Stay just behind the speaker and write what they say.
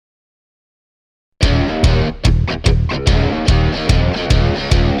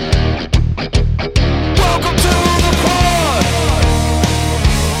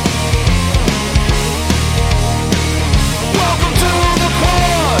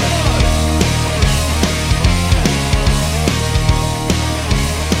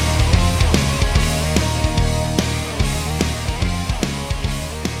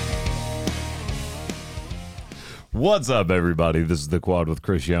What's up, everybody? This is The Quad with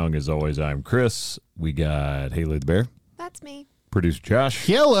Chris Young. As always, I'm Chris. We got Haley the Bear. That's me. Producer Josh.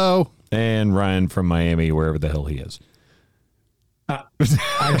 Hello. And Ryan from Miami, wherever the hell he is.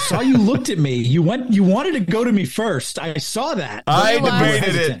 I saw you looked at me. You wanted to go to me first. I saw that. I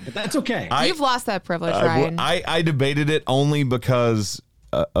debated it. But that's okay. You've lost that privilege, Ryan. I debated it only because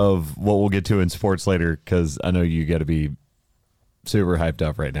of what we'll get to in sports later, because I know you got to be super hyped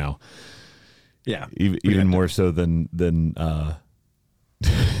up right now. Yeah. Even more so than I'm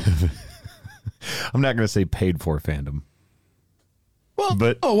not going to say paid for fandom. Well,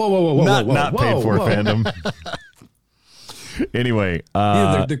 but whoa, not paid for fandom. Anyway,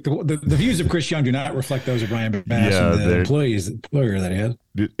 the views of Chris Young do not reflect those of Ryan Bass and the employer that he has.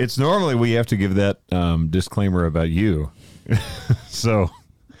 It's normally we have to give that disclaimer about you. So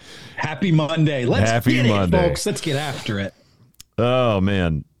happy Monday. Let's get it, folks. Let's get after it. Oh,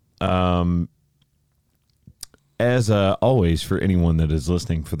 man. As always, for anyone that is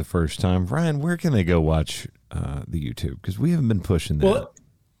listening for the first time, Ryan, where can they go watch the YouTube? Because we haven't been pushing that. Well,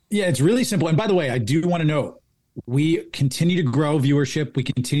 yeah, it's really simple. And by the way, I do want to note, we continue to grow viewership. We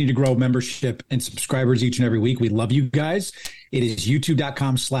continue to grow membership and subscribers each and every week. We love you guys. It is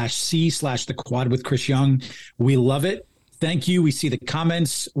youtube.com/C/The Quad with Chris Young. We love it. Thank you. We see the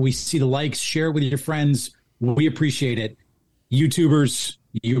comments. We see the likes. Share it with your friends. We appreciate it. YouTubers,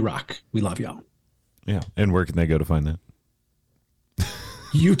 you rock. We love y'all. Yeah. And where can they go to find that?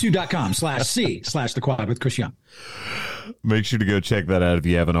 youtube.com/C/The Quad with Chris Young. Make sure to go check that out if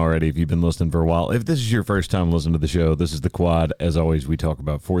you haven't already, if you've been listening for a while. If this is your first time listening to the show, this is The Quad. As always, we talk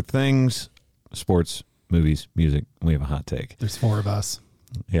about four things: sports, movies, music. We have a hot take. There's four of us.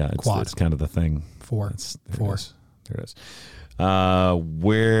 Yeah, it's kind of the thing. Four. There it is.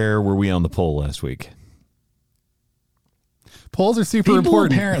 Where were we on the poll last week? Polls are super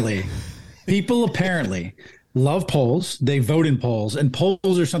important. People apparently love polls. They vote in polls, and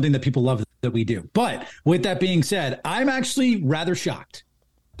polls are something that people love that we do. But with that being said, I'm actually rather shocked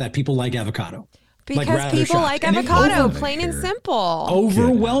that people like avocado. Because people like avocado, plain and simple.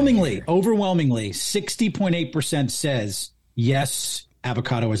 Overwhelmingly, 60.8% says, yes,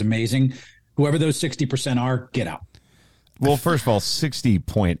 avocado is amazing. Whoever those 60% are, get out. Well, first of all,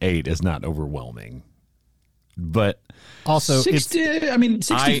 60.8 is not overwhelming. But also,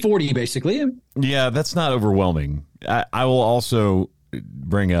 60-40 basically. Yeah, that's not overwhelming. I will also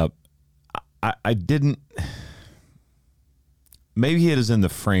bring up, I didn't, maybe it is in the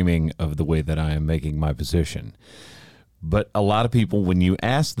framing of the way that I am making my position. But a lot of people, when you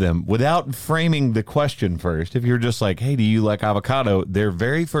ask them, without framing the question first, if you're just like, hey, do you like avocado? Their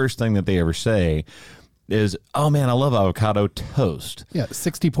very first thing that they ever say is, oh, man, I love avocado toast. Yeah,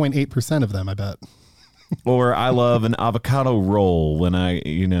 60.8% of them, I bet. Or I love an avocado roll when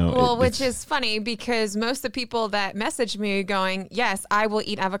which is funny because most of the people that message me going, yes, I will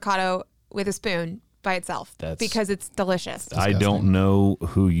eat avocado with a spoon by itself because it's delicious. I don't know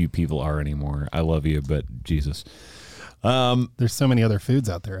who you people are anymore. I love you, but Jesus. There's so many other foods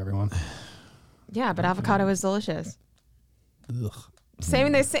out there, everyone. Yeah, but avocado is delicious. Ugh.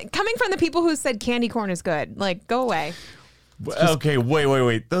 Same they say, coming from the people who said candy corn is good. Like, go away. Okay,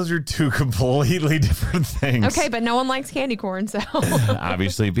 wait. Those are two completely different things. Okay, but no one likes candy corn, so.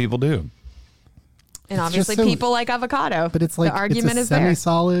 Obviously, people do. And obviously, people like avocado. But it's like, the argument it's a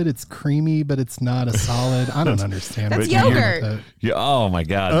semi-solid, it's creamy, but it's not a solid. I don't understand. That's yogurt. Yeah, oh, my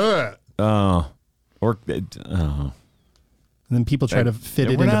God. And then people try to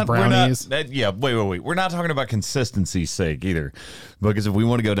fit it into brownies. Wait. We're not talking about consistency's sake either. Because if we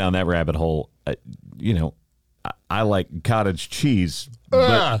want to go down that rabbit hole, I like cottage cheese,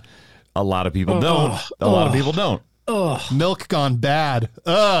 but a lot of people don't. A lot of people don't. Milk gone bad.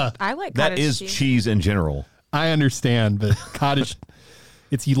 I like cottage cheese. That is cheese in general. I understand, but cottage,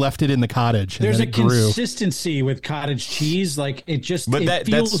 you left it in the cottage. And there's then a consistency with cottage cheese. Like it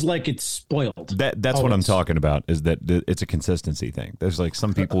feels like it's spoiled. That's what I'm talking about, is that it's a consistency thing. There's like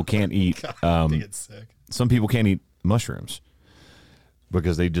some people can't eat. I think it's sick. Some people can't eat mushrooms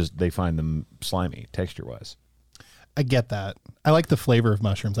because they find them slimy texture wise. I get that. I like the flavor of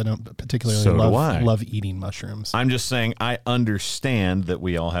mushrooms. I don't particularly love eating mushrooms. I'm just saying I understand that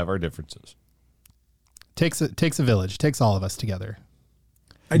we all have our differences. Takes a village. Takes all of us together.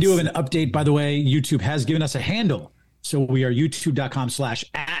 I do have an update, by the way. YouTube has given us a handle. So we are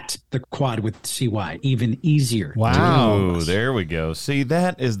youtube.com/@The Quad with CY. Even easier. Wow. Ooh, there we go. See,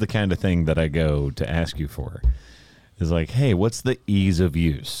 that is the kind of thing that I go to ask you for. Is like, hey, what's the ease of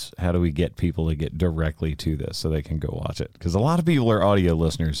use? How do we get people to get directly to this so they can go watch it? Because a lot of people are audio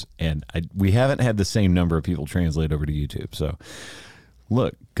listeners, and we haven't had the same number of people translate over to YouTube. So,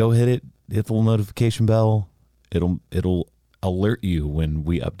 look, go hit the little notification bell, it'll alert you when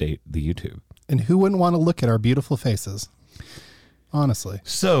we update the YouTube. And who wouldn't want to look at our beautiful faces? Honestly.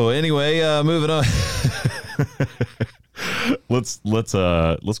 So anyway, moving on. let's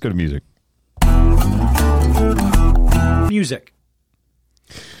go to music. Music.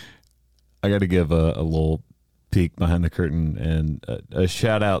 I got to give a little peek behind the curtain and a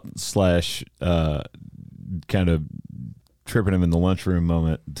shout out / kind of tripping him in the lunchroom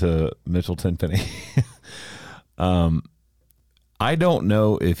moment to Mitchell Tenpenny. I don't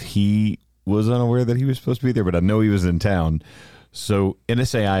know if he was unaware that he was supposed to be there, but I know he was in town. So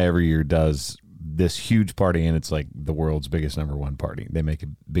NSAI every year does this huge party, and it's like the world's biggest number one party. They make a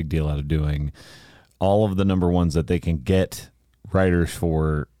big deal out of doing all of the number ones that they can get writers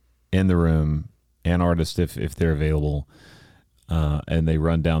for in the room and artists if they're available. And they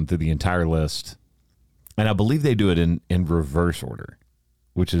run down through the entire list. And I believe they do it in reverse order,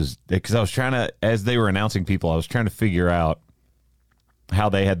 which is because I was trying to, as they were announcing people, I was trying to figure out how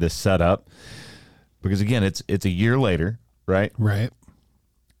they had this set up. Because again, it's a year later, right? Right.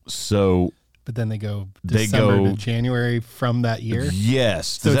 So, but then they go December to January from that year.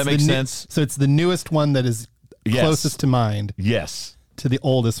 Yes. Does that make sense? So it's the newest one that is closest to mind. Yes. To the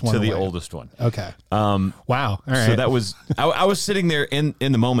oldest one. To the oldest one. Okay. Wow. All right. So that was I was sitting there in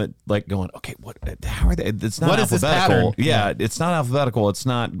the moment, like going, okay, what? How are they? It's not what alphabetical. Is this pattern? Yeah, it's not alphabetical. It's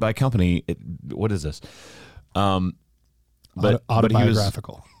not by company. What is this? But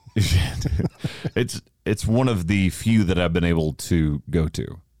autobiographical. It's one of the few that I've been able to go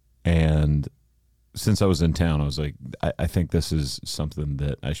to, and since I was in town, I was like, I think this is something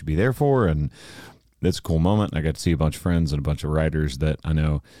that I should be there for, and it's a cool moment. I got to see a bunch of friends and a bunch of writers that I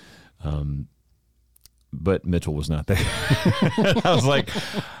know, but Mitchell was not there. I was like,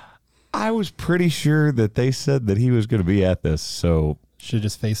 I was pretty sure that they said that he was going to be at this, so should have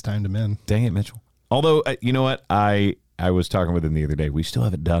just FaceTimed him in. Dang it, Mitchell. Although, you know what, I was talking with him the other day. We still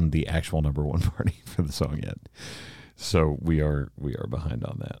haven't done the actual number one party for the song yet, so we are behind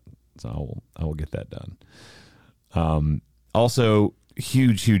on that. So I will get that done. Also,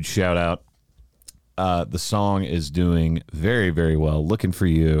 huge shout out. The song is doing very, very well. Looking for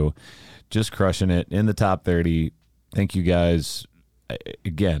You, just crushing it in the top 30. Thank you guys.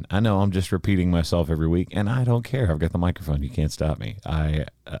 Again, I know I'm just repeating myself every week, and I don't care. I've got the microphone. You can't stop me. I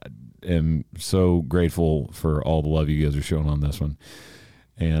am so grateful for all the love you guys are showing on this one.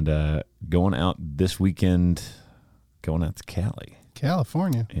 And going out this weekend, going out to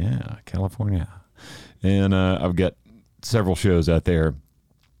California. Yeah, California. And I've got several shows out there.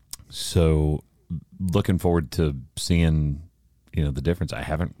 So looking forward to seeing, the difference. I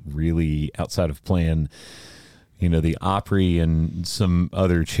haven't really, outside of playing, the Opry and some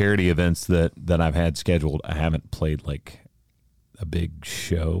other charity events that I've had scheduled, I haven't played like a big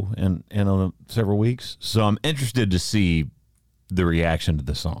show in several weeks. So I'm interested to see the reaction to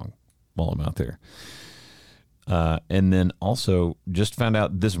the song while I'm out there. And then also just found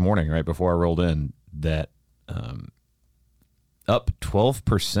out this morning, right before I rolled in, that up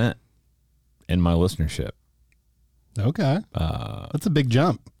 12% in my listenership. Okay. That's a big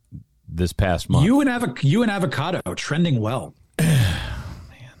jump. This past month. You and Avocado trending well. Man.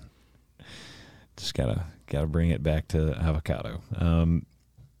 Just gotta bring it back to Avocado.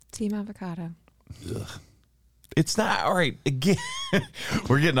 Team Avocado. Ugh. It's not all right. Again,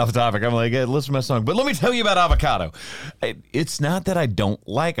 we're getting off topic. I'm like, hey, listen to my song, but let me tell you about avocado. It's not that I don't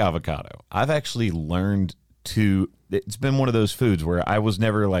like avocado. I've actually learned to. It's been one of those foods where I was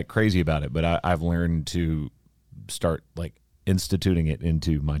never like crazy about it, but I've learned to start like instituting it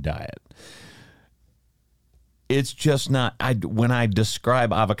into my diet. It's just not. When I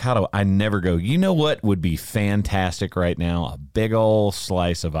describe avocado, I never go, you know what would be fantastic right now? A big old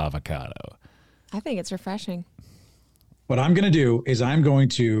slice of avocado. I think it's refreshing. What I'm going to do is I'm going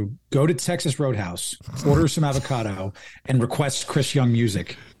to go to Texas Roadhouse, order some avocado, and request Chris Young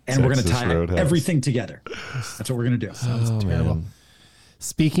music. And we're going to tie everything together. That's what we're going to do. Sounds terrible. Man.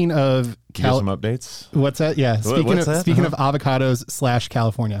 Speaking of some updates. What's that? Yeah. Speaking of avocados /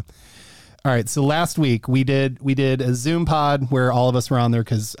 California. All right. So last week we did a Zoom pod where all of us were on there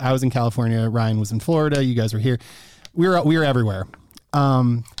because I was in California, Ryan was in Florida, you guys were here. We were everywhere.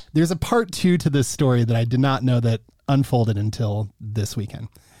 There's a part 2 to this story that I did not know that unfolded until this weekend.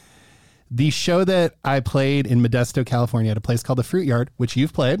 The show that I played in Modesto, California, at a place called the Fruit Yard, which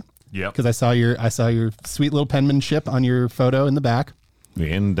you've played. Yeah. Because I saw your sweet little penmanship on your photo in the back.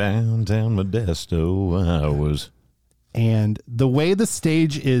 In downtown Modesto, I was. And the way the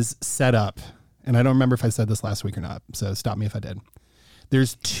stage is set up, and I don't remember if I said this last week or not, so stop me if I did.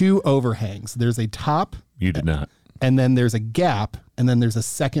 There's 2 overhangs. There's a top. You did not. And then there's a gap, and then there's a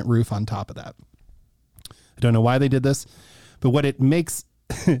second roof on top of that. don't know why they did this, but what it makes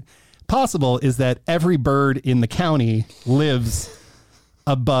possible is that every bird in the county lives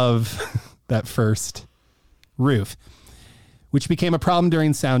above that first roof, which became a problem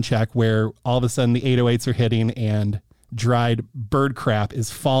during sound check where all of a sudden the 808s are hitting and dried bird crap is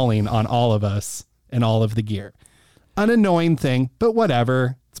falling on all of us and all of the gear. An annoying thing, but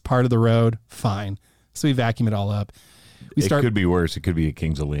whatever. It's part of the road. Fine. So we vacuum it all up. It could be worse. It could be a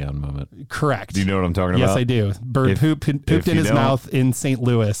Kings of Leon moment. Correct. Do you know what I'm talking about? Yes, I do. Bird pooped in his mouth in St.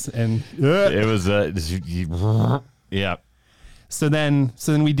 Louis, and it was yeah. So then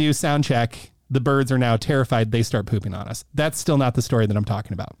we do sound check. The birds are now terrified. They start pooping on us. That's still not the story that I'm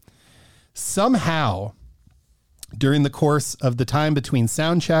talking about. Somehow, during the course of the time between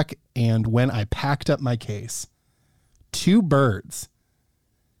sound check and when I packed up my case, 2 birds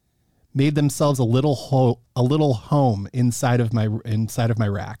made themselves a little home inside of my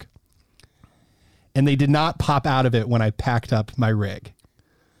rack. And they did not pop out of it when I packed up my rig.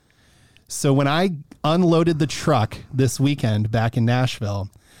 So when I unloaded the truck this weekend back in Nashville,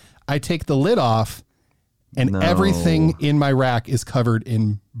 I take the lid off and everything in my rack is covered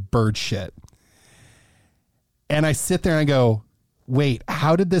in bird shit. And I sit there and I go, wait,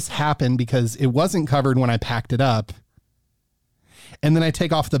 how did this happen? Because it wasn't covered when I packed it up. And then I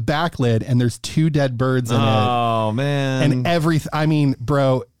take off the back lid and there's 2 dead birds in it. Oh, man. And I mean,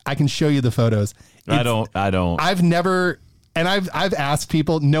 bro, I can show you the photos. I don't. I've never, and I've asked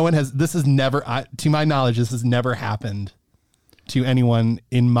people, no one has, this has never, to my knowledge, this has never happened to anyone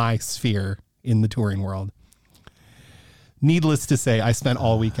in my sphere in the touring world. Needless to say, I spent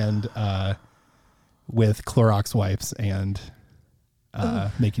all weekend with Clorox wipes and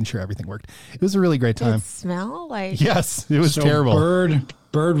making sure everything worked. It was a really great time. Did it smell like? Yes, it was terrible.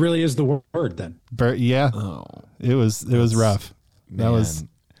 Bird really is the word then. Bird, yeah. Oh, it was rough. Man. That was.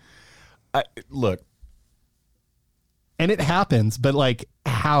 Look, and it happens, but like,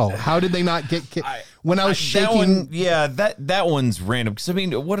 how did they not get? When I was shaking, that one's random. Because I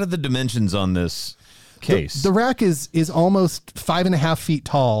mean, what are the dimensions on this case? The rack is almost 5.5 feet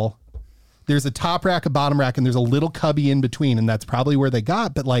tall. There's a top rack, a bottom rack, and there's a little cubby in between, and that's probably where they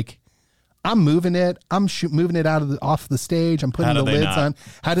got. But like, I'm moving it. I'm moving it off the stage. I'm putting the lids on.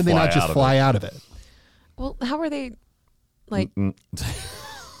 How did they not just fly out of it? Well, how are they like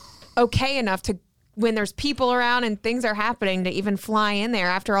okay enough to, when there's people around and things are happening, to even fly in there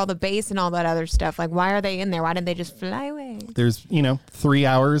after all the bass and all that other stuff? Like, why are they in there? Why didn't they just fly away? There's 3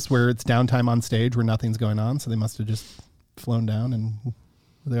 hours where it's downtime on stage where nothing's going on, so they must have just flown down and.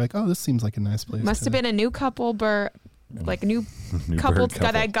 They're like, oh, this seems like a nice place. Must have been a new couple, new couple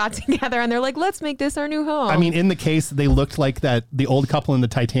that got together, and they're like, let's make this our new home. I mean, in the case, they looked like the old couple in the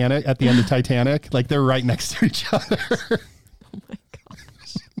Titanic, at the end of Titanic. Like, they're right next to each other. Oh, my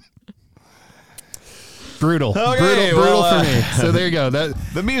gosh. Brutal. Okay, brutal for me. So there you go.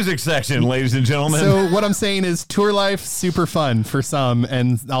 The music section, ladies and gentlemen. So what I'm saying is tour life, super fun for some,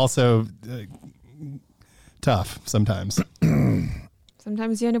 and also tough sometimes.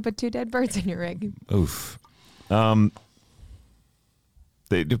 Sometimes you end up with 2 dead birds in your rig. Oof. The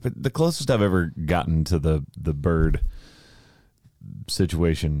closest I've ever gotten to the bird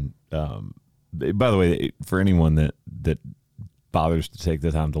situation. By the way, for anyone that bothers to take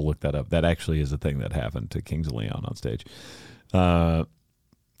the time to look that up, that actually is a thing that happened to Kings of Leon on stage, and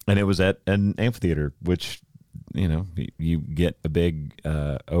it was at an amphitheater, which you get a big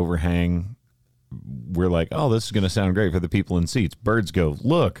overhang. We're like, oh, this is going to sound great for the people in seats. Birds go,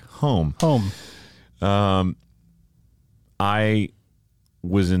 look, home. I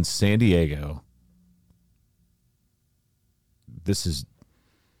was in San Diego. This is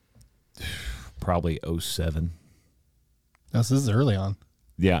probably 2007. This is early on.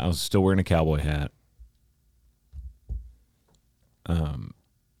 Yeah, I was still wearing a cowboy hat. I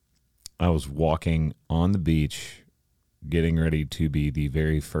was walking on the beach, getting ready to be the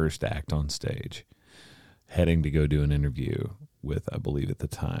very first act on stage, heading to go do an interview with, I believe at the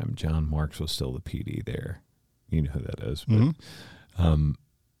time, John Marks was still the PD there. You know who that is. But,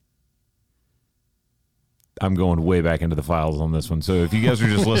 I'm going way back into the files on this one. So if you guys are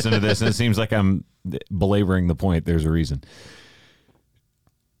just listening to this and it seems like I'm belaboring the point, there's a reason.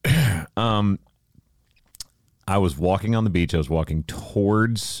 I was walking on the beach. I was walking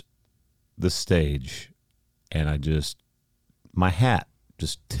towards the stage, and my hat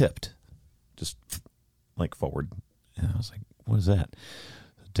just tipped, just like forward. And I was like, what is that?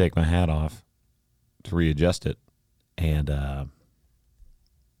 Take my hat off to readjust it. And,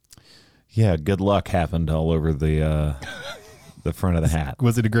 good luck happened all over the front of the hat.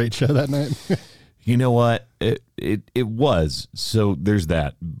 Was it a great show that night? You know what? It was. So there's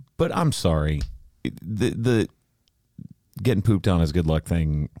that. But I'm sorry. the getting pooped on is good luck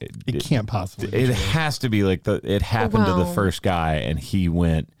thing. It can't possibly. It has to be like it happened to the first guy, and he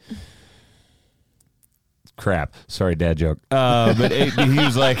went. Crap. Sorry, dad joke. But he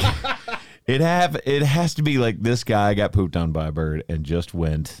was like, it has to be like this guy got pooped on by a bird and just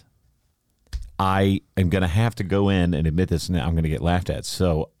went. I am going to have to go in and admit this, and I'm going to get laughed at.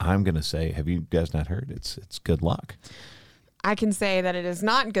 So I'm going to say, have you guys not heard? It's good luck. I can say that it is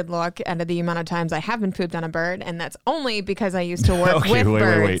not good luck out of the amount of times I have been pooped on a bird, and that's only because I used to work with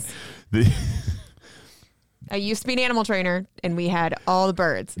birds. Wait. I used to be an animal trainer, and we had all the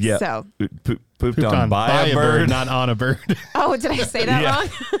birds. Yeah. So pooped on by a bird, not on a bird. Oh, did I say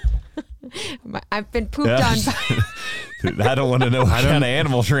that wrong? I've been pooped on by... I don't want to know what kind of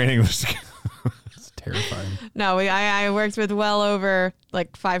animal training was. It's terrifying. No, I worked with well over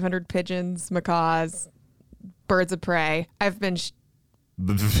like 500 pigeons, macaws, birds of prey. I've been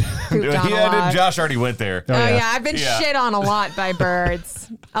pooped on a lot. Josh already went there. Oh yeah, I've been shit on a lot by birds.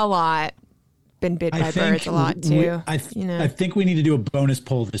 A lot. Been bit by birds a lot too. I think we need to do a bonus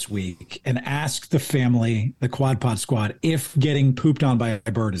poll this week and ask the family, the Quad Pod Squad, if getting pooped on by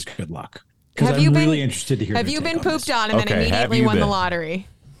a bird is good luck. Because I'm really interested to hear. Have you been pooped on and then immediately won the lottery?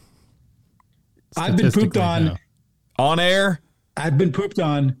 I've been pooped on air. I've been pooped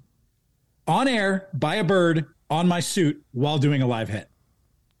on air by a bird on my suit while doing a live hit.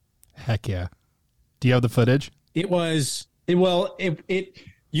 Heck yeah! Do you have the footage?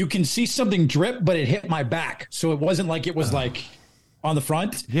 You can see something drip, but it hit my back. So it wasn't like it was like on the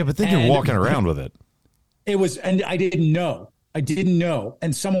front. Yeah, but then you're walking around with it. It was, and I didn't know.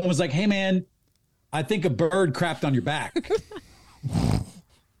 And someone was like, hey, man, I think a bird crapped on your back.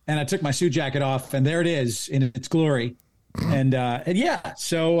 And I took my suit jacket off, and there it is in its glory. And yeah,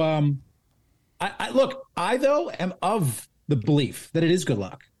 so I though am of the belief that it is good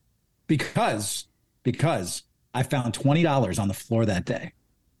luck because I found $20 on the floor that day.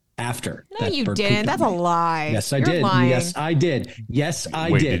 After no, you didn't. That's a lie. Yes, I did. Lying. Yes, I did. Yes, I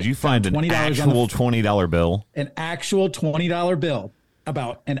did. Wait, did you find an actual $20 bill? An actual $20 bill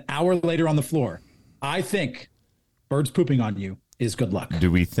about an hour later on the floor. I think birds pooping on you is good luck. Do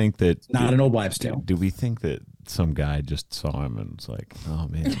we think that... Not an old wives' tale. Do we think that some guy just saw him and was like, oh,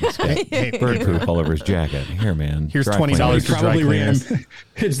 man, this guy, bird poop all over his jacket. Here, man. Here's $20 for dry cleaners.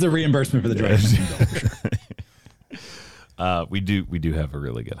 It's the reimbursement for the dry cleaning bill, for sure. We do have a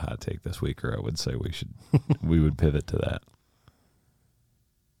really good hot take this week, or I would say we would pivot to that.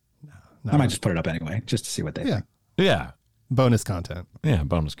 No, I might just put it up anyway, just to see what they think. Yeah. Bonus content. Yeah,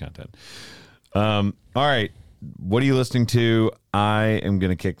 bonus content. All right. What are you listening to? I am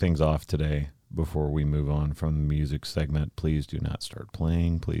going to kick things off today before we move on from the music segment. Please do not start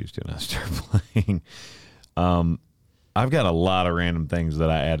playing. Please do not start playing. I've got a lot of random things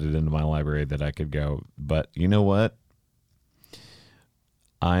that I added into my library that I could go, but you know what?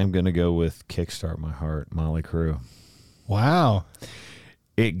 I'm going to go with Kickstart My Heart, Molly Crew. Wow.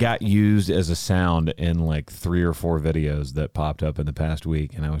 It got used as a sound in like 3 or 4 videos that popped up in the past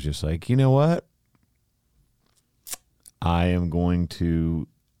week. And I was just like, you know what? I am going to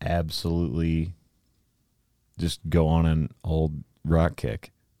absolutely just go on an old rock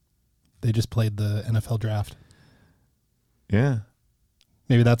kick. They just played the NFL draft. Yeah.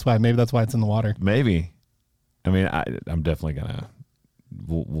 Maybe that's why it's in the water. Maybe. I mean, I'm definitely going to...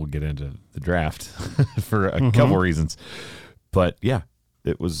 We'll get into the draft for a couple reasons, but yeah,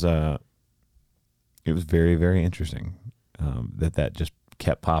 it was very, very interesting that just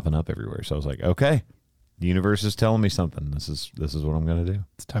kept popping up everywhere. So I was like, okay, the universe is telling me something. This is what I'm going to do.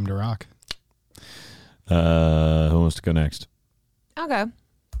 It's time to rock. Who wants to go next? I'll go.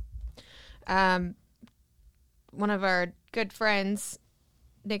 One of our good friends,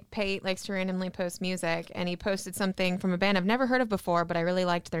 Nick Pate, likes to randomly post music, and he posted something from a band I've never heard of before, but I really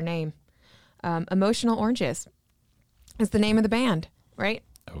liked their name. Emotional Oranges is the name of the band, right?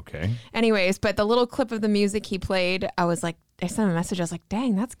 Okay. Anyways, but the little clip of the music he played, I sent him a message. I was like,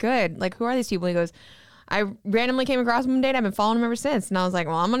 dang, that's good. Like, who are these people? He goes, I randomly came across them one day, and I've been following them ever since. And I was like,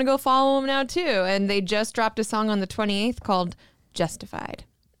 well, I'm going to go follow them now, too. And they just dropped a song on the 28th called Justified.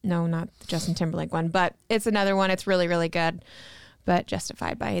 No, not the Justin Timberlake one, but it's another one. It's really, really good. But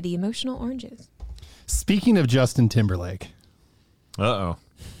Justified by the Emotional Oranges. Speaking of Justin Timberlake. Uh-oh.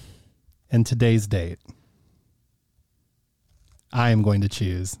 And today's date, I am going to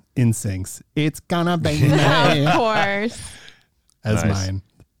choose NSYNC's It's Gonna Be Me. Of course. As mine.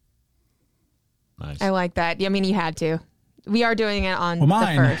 Nice. I like that. I mean, you had to. We are doing it on the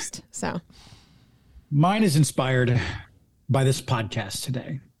 1st. So mine is inspired by this podcast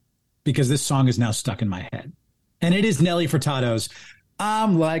today because this song is now stuck in my head. And it is Nelly Furtado's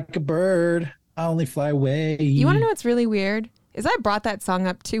I'm Like a Bird I'll only fly away. You want to know what's really weird? Is I brought that song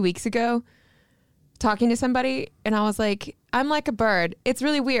up 2 weeks ago talking to somebody, and I was like, I'm like a bird. It's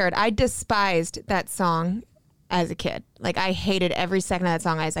really weird. I despised that song as a kid. Like, I hated every second of that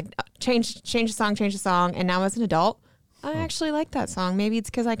song. I was like, change the song. And now as an adult, I actually like that song. Maybe it's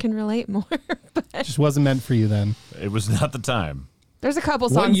because I can relate more. But It just wasn't meant for you then. It was not the time. there's a couple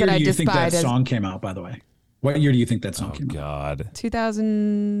What songs year that I do you think despise. that song came out, by the way? What year do you think that song Oh, came out? God.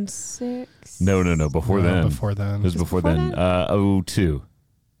 2006. No. Before then. Before then. It was before then. 02.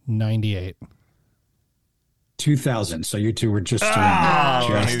 98. 2000. So you two were just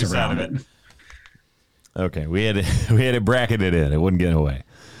around, just around it. Okay, we had it bracketed in. It wouldn't get away.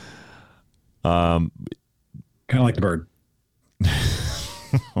 Kind of like the bird.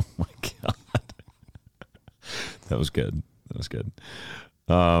 Oh my God. That was good.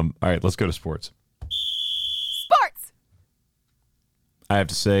 All right, let's go to sports. Sports. I have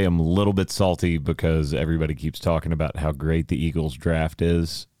to say I'm a little bit salty because everybody keeps talking about how great the Eagles draft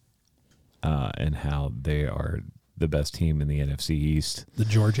is and how they are the best team in the NFC East. The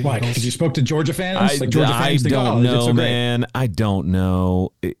Georgia Why? Eagles. Because you spoke to Georgia fans? I think, don't know, it's so great. man. I don't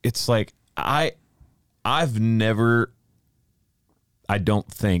know. It's like I've never. I don't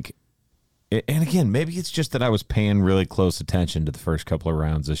think. And again, maybe it's just that I was paying really close attention to the first couple of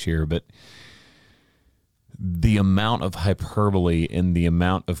rounds this year, but the amount of hyperbole and the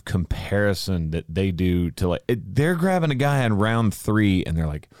amount of comparison that they do to, like, they're grabbing a guy in round 3 and they're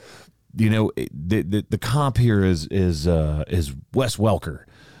like, you know, the comp here is Wes Welker.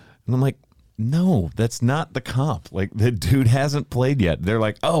 And I'm like, no, that's not the comp. Like, the dude hasn't played yet. They're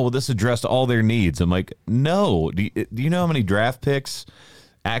like, oh, well, this addressed all their needs. I'm like, no. Do you know how many draft picks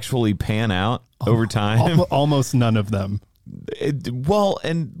actually pan out over time? Almost none of them. Well,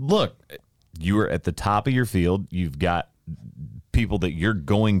 and look, you are at the top of your field. You've got people that you're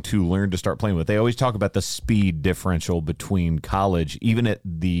going to learn to start playing with. They always talk about the speed differential between college, even at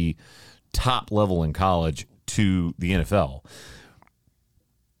the top level in college, to the NFL.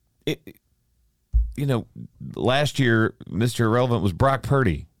 You know, last year, Mr. Irrelevant was Brock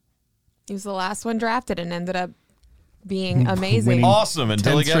Purdy. He was the last one drafted and ended up being amazing. Winning Awesome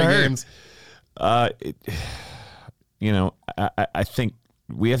until he got 10 hurt. games. You know, I think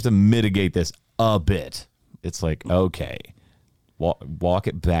we have to mitigate this a bit. It's like, okay, walk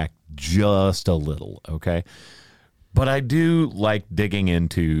it back just a little, okay? But I do like digging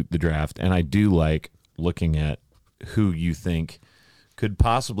into the draft, and I do like looking at who you think could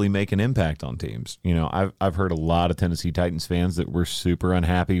possibly make an impact on teams. You know, I've heard a lot of Tennessee Titans fans that were super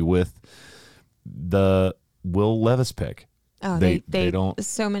unhappy with the Will Levis pick. Oh, They don't.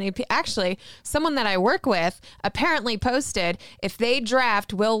 So many. Actually, someone that I work with apparently posted, if they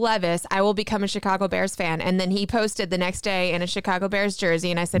draft Will Levis, I will become a Chicago Bears fan. And then he posted the next day in a Chicago Bears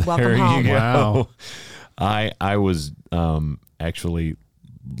jersey, and I said, welcome There you home. go. Wow. I was actually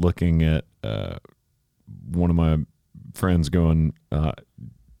looking at one of my friends going,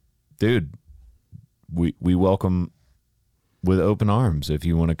 dude, we welcome with open arms if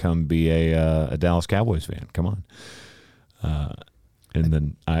you want to come be a Dallas Cowboys fan. Come on. And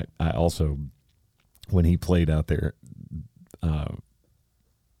then I also, when he played out there,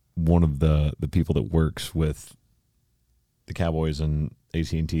 one of the people that works with the Cowboys and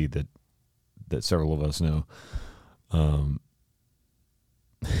AT&T that several of us know,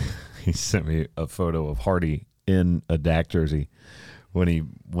 he sent me a photo of Hardy in a Dak jersey when he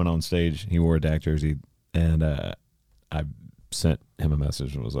went on stage. He wore a Dak jersey, and I sent him a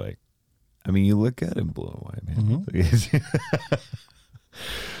message and was like, I mean, you look good in blue and white, man. Mm-hmm.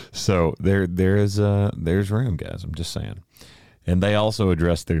 So there's room, guys. I'm just saying. And they also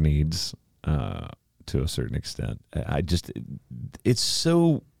address their needs to a certain extent. It's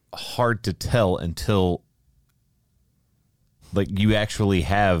so hard to tell until, like, you actually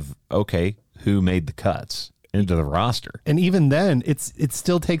have, okay, who made the cuts into the roster. And even then, it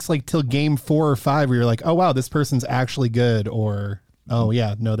still takes like till game 4 or 5 where you're like, oh, wow, this person's actually good, or, oh,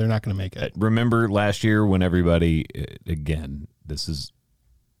 yeah, no, they're not going to make it. Remember last year when everybody, again,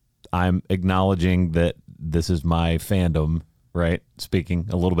 I'm acknowledging that this is my fandom, right? Speaking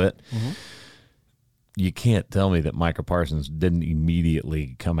a little bit. Mm-hmm. You can't tell me that Micah Parsons didn't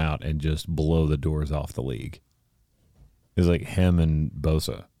immediately come out and just blow the doors off the league. It was like him and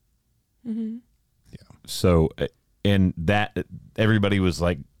Bosa. Mm-hmm. Yeah. So, and that everybody was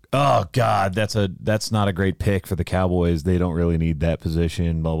like, oh God, that's not a great pick for the Cowboys. They don't really need that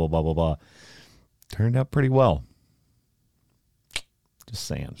position, blah, blah, blah, blah, blah. Turned out pretty well. Just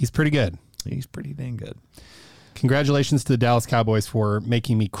saying. He's pretty good. He's pretty dang good. Congratulations to the Dallas Cowboys for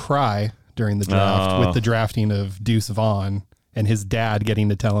making me cry during the draft with the drafting of Deuce Vaughn and his dad getting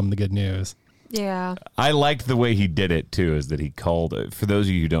to tell him the good news. Yeah. I liked the way he did it too. Is that he called? For those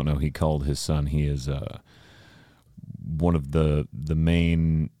of you who don't know, he called his son. He is one of the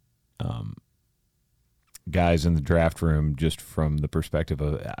main guys in the draft room, just from the perspective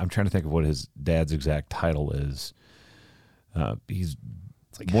of. I'm trying to think of what his dad's exact title is. He's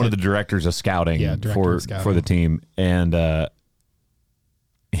like one of the directors of scouting, for the team, and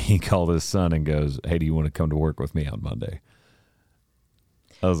he called his son and goes, "Hey, do you want to come to work with me on Monday?"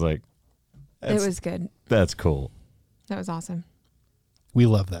 I was like, it was good. That's cool. That was awesome. We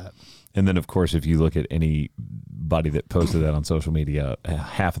love that. And then, of course, if you look at anybody that posted that on social media,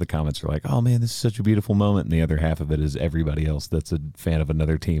 half of the comments are like, "Oh man, this is such a beautiful moment," and the other half of it is everybody else that's a fan of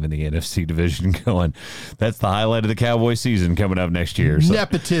another team in the NFC division going, "That's the highlight of the Cowboy season coming up next year." So,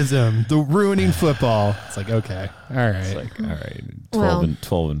 nepotism, the ruining football. It's like, okay, all right. It's like, all right,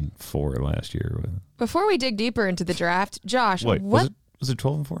 12-4 last year. Before we dig deeper into the draft, Josh, wait, what was it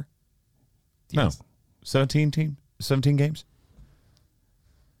 12-4? Yes. No, 17 games.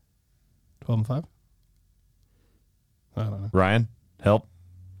 12-5. I don't know. Ryan, help.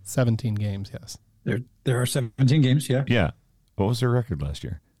 17 games. Yes. There are 17 games. Yeah. Yeah. What was their record last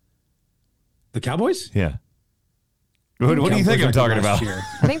year? The Cowboys? Yeah. What do you think I'm talking about?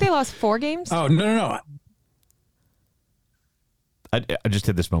 I think they lost 4 games. Oh, no. I just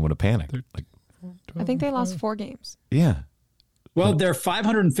had this moment of panic. Like, I think they lost 4 games. yeah. Well, they're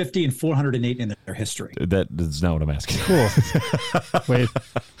 550 and 408 in their history. That's not what I'm asking. Cool. Wait.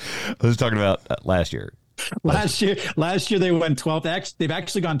 I was talking about last year. Last year they went 12. They've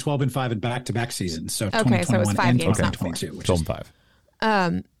actually gone 12-5 in back-to-back seasons. So Okay, so it was 5 games, not 4.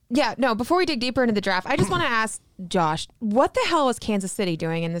 12-5. Yeah, no, before we dig deeper into the draft, I just want to ask Josh, what the hell was Kansas City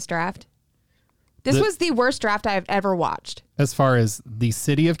doing in this draft? This was the worst draft I've ever watched. As far as the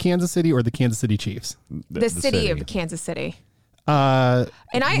city of Kansas City or the Kansas City Chiefs? The city of Kansas City. What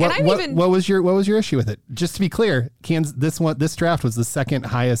was your issue with it? Just to be clear, this draft was the second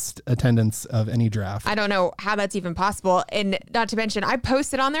highest attendance of any draft. I don't know how that's even possible, and not to mention, I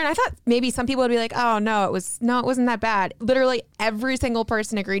posted on there, and I thought maybe some people would be like, "Oh no, it wasn't that bad." Literally every single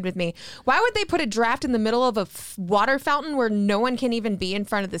person agreed with me. Why would they put a draft in the middle of a water fountain where no one can even be in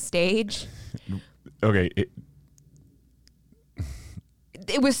front of the stage? Okay.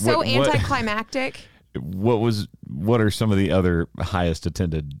 It was so anticlimactic. What are some of the other highest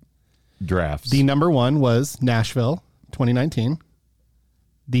attended drafts? The number 1 was Nashville, 2019.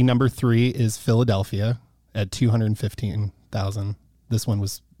 The number 3 is Philadelphia at 215,000. This one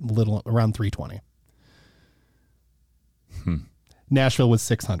was around 320. Nashville was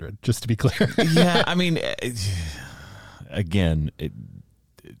 600, just to be clear. Yeah, I mean, again,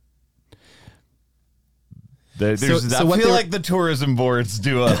 I feel like the tourism boards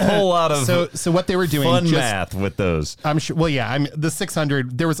do a whole lot of so what they were doing fun math with those. I'm sure. Well, yeah, the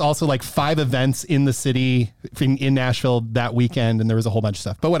 600. There was also like 5 events in the city in Nashville that weekend, and there was a whole bunch of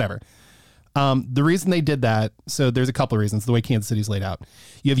stuff. But whatever. The reason they did that, so there's a couple of reasons. The way Kansas City's laid out,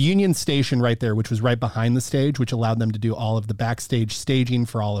 you have Union Station right there, which was right behind the stage, which allowed them to do all of the backstage staging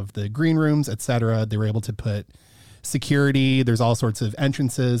for all of the green rooms, etc. They were able to put security. There's all sorts of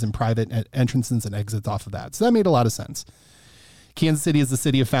entrances and private entrances and exits off of that. So that made a lot of sense. Kansas City is the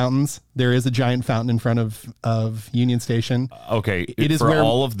city of fountains. There is a giant fountain in front of Union Station. Okay. It is for where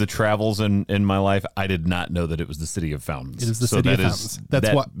all of the travels in my life, I did not know that it was the city of fountains. It is the city of fountains.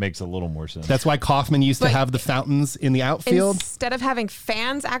 That makes a little more sense. That's why Kaufman used to have the fountains in the outfield. Instead of having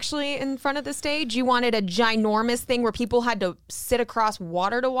fans actually in front of the stage, you wanted a ginormous thing where people had to sit across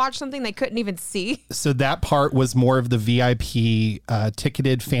water to watch something they couldn't even see. So that part was more of the VIP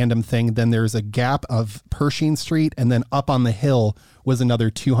ticketed fandom thing. Then there's a gap of Pershing Street, and then up on the hill was another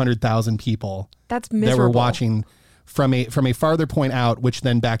 200,000 people. That's miserable. That were watching from a farther point out, which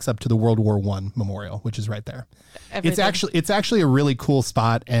then backs up to the World War I memorial, which is right there. Everything. It's actually a really cool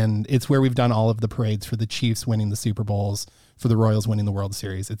spot, and it's where we've done all of the parades for the Chiefs winning the Super Bowls, for the Royals winning the World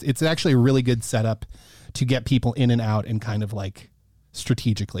Series. It's actually a really good setup to get people in and out and kind of like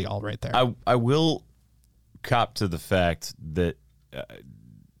strategically all right there. I will cop to the fact that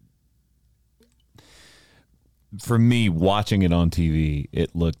for me, watching it on TV,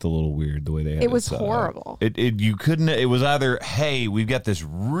 it looked a little weird the way they had it. It was horrible. It was either, hey, we've got this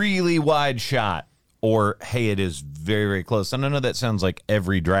really wide shot, or hey, it is very, very close. And I know that sounds like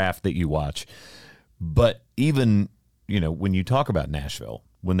every draft that you watch, but even, when you talk about Nashville,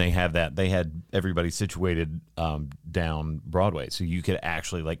 when they have that, they had everybody situated down Broadway, so you could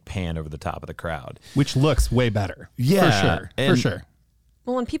actually like pan over the top of the crowd, which looks way better. Yeah, for sure.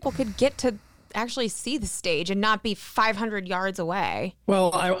 Well, and people could get to actually see the stage and not be 500 yards away.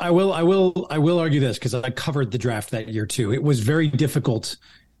 Well, I will argue this because I covered the draft that year too. It was very difficult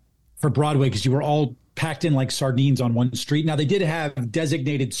for Broadway because you were all packed in like sardines on one street. Now, they did have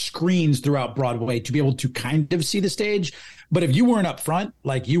designated screens throughout Broadway to be able to kind of see the stage. But if you weren't up front,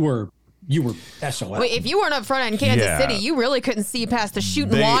 like you were SOL. Wait, if you weren't up front in Kansas City, you really couldn't see past the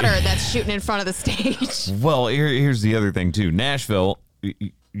shooting water that's shooting in front of the stage. Well, here's the other thing, too. Nashville,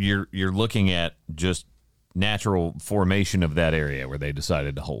 you're looking at just natural formation of that area where they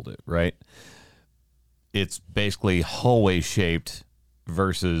decided to hold it, right? It's basically hallway shaped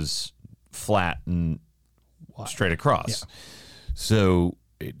versus flat and straight across. Yeah. So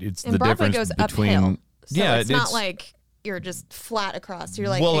it's and the Broadway difference goes between uphill, so it's not like you're just flat across. You're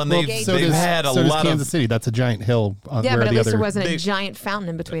like, well, and they've had a so lot Kansas City. That's a giant hill. But at least there wasn't a giant fountain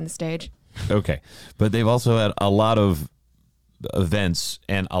in between the stage. Okay, but they've also had a lot of events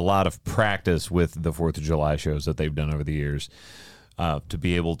and a lot of practice with the 4th of July shows that they've done over the years to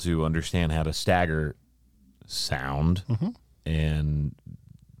be able to understand how to stagger sound and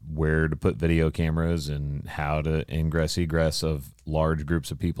where to put video cameras and how to ingress egress of large groups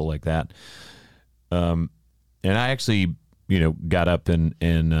of people like that. And I actually, got up and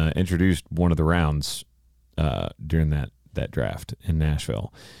introduced one of the rounds during that draft in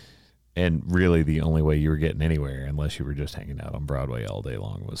Nashville. And really the only way you were getting anywhere, unless you were just hanging out on Broadway all day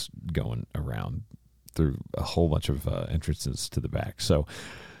long, was going around through a whole bunch of entrances to the back. So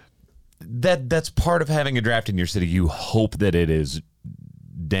that's part of having a draft in your city. You hope that it is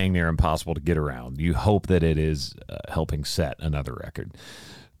dang near impossible to get around. You hope that it is helping set another record.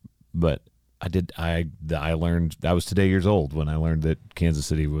 But I learned, I was today years old when I learned that Kansas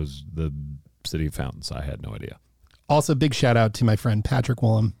City was the city of fountains. I had no idea. Also, big shout out to my friend Patrick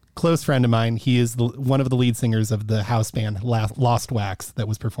Willem, close friend of mine. He is one of the lead singers of the house band Lost Wax that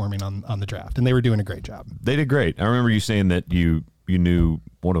was performing on the draft, and they were doing a great job. They did great. I remember you saying that you knew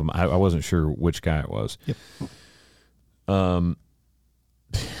one of them. I wasn't sure which guy it was. Yep.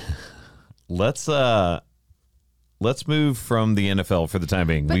 Let's move from the NFL for the time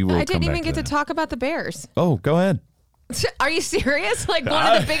being. But I didn't even get to talk about the Bears. Oh, go ahead. Are you serious? Like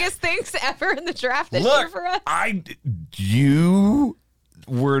one of the biggest things ever in the draft this year for us? You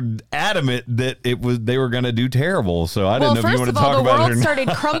were adamant that they were going to do terrible, so I didn't know if you want to talk about it or not. First of all, the world started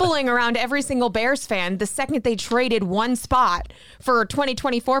crumbling around every single Bears fan the second they traded one spot for a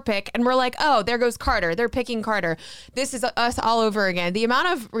 2024 pick, and we're like, oh, there goes Carter. They're picking Carter. This is us all over again. The amount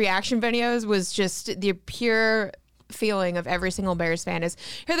of reaction videos was just the pure feeling of every single Bears fan is,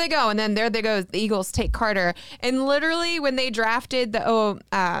 here they go, and then there they go, the Eagles take Carter. And literally when they drafted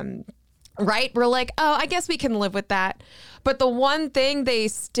we're like, oh, I guess we can live with that. But the one thing they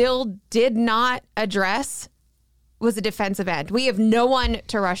still did not address was a defensive end. We have no one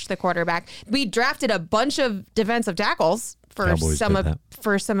to rush the quarterback. We drafted a bunch of defensive tackles for some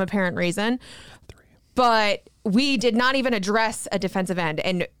apparent reason, but we did not even address a defensive end.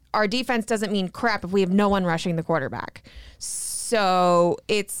 And our defense doesn't mean crap if we have no one rushing the quarterback. So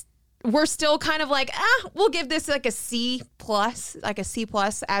we're still kind of like, we'll give this like a C+,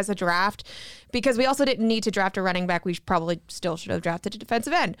 as a draft, because we also didn't need to draft a running back. We probably still should have drafted a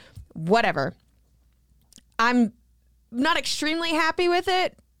defensive end. Whatever. I'm not extremely happy with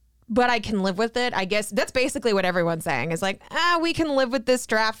it, but I can live with it. I guess that's basically what everyone's saying is like, we can live with this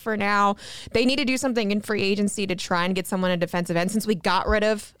draft for now. They need to do something in free agency to try and get someone a defensive end. Since we got rid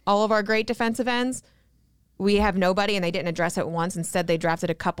of all of our great defensive ends, we have nobody, and they didn't address it once. Instead, they drafted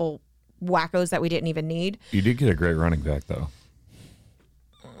a couple wackos that we didn't even need. You did get a great running back, though.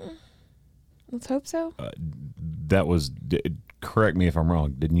 Let's hope so. That was, correct me if I'm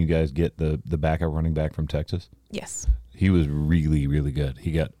wrong, didn't you guys get the backup running back from Texas? Yes. He was really, really good.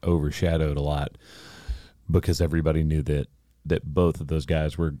 He got overshadowed a lot because everybody knew that both of those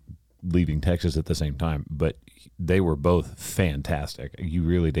guys were leaving Texas at the same time, but they were both fantastic. You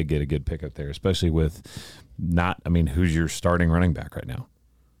really did get a good pickup there, especially with who's your starting running back right now?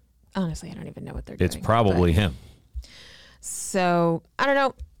 Honestly, I don't even know what they're doing. It's probably him. So, I don't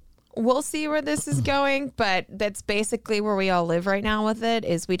know. We'll see where this is going, but that's basically where we all live right now with it,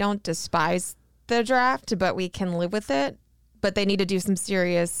 is we don't despise the draft, but we can live with it. But they need to do some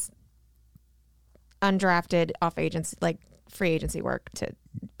serious undrafted off agency, like free agency work to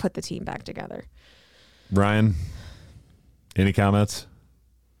put the team back together. Ryan, any comments?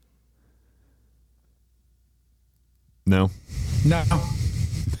 No.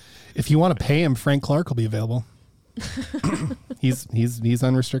 If you want to pay him, Frank Clark will be available. he's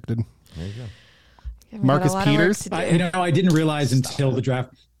unrestricted. There you go. Marcus Peters. I didn't realize until the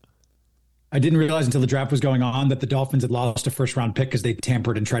draft. I didn't realize until the draft was going on that the Dolphins had lost a first-round pick because they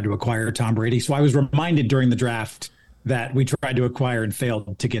tampered and tried to acquire Tom Brady. So I was reminded during the draft that we tried to acquire and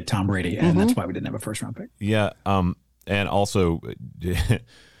failed to get Tom Brady, and that's why we didn't have a first-round pick. Yeah, and also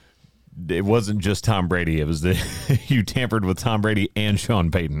it wasn't just Tom Brady. It was you tampered with Tom Brady and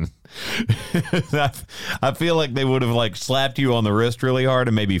Sean Payton. I feel like they would have like slapped you on the wrist really hard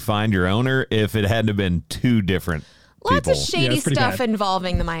and maybe fined your owner if it hadn't have been two different Lots people. of shady stuff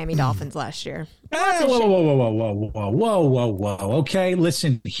involving the Miami Dolphins last year. Whoa. Okay,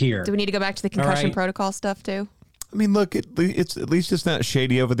 listen here. Do we need to go back to the concussion protocol stuff too? I mean, look, it's at least it's not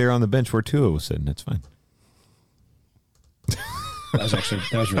shady over there on the bench where Tua was sitting. It's fine. That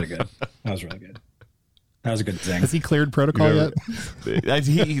was really good. That was really good. That was a good thing. Has he cleared protocol yet?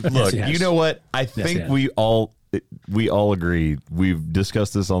 Look, you know what? I think we all agree. We've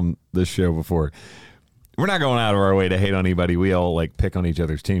discussed this on this show before. We're not going out of our way to hate on anybody. We all like pick on each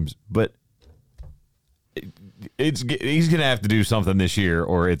other's teams, but he's going to have to do something this year,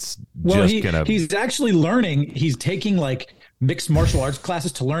 or it's just going to. He's actually learning. He's taking like mixed martial arts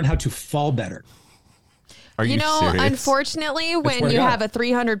classes to learn how to fall better. Are you serious? Unfortunately, when you have a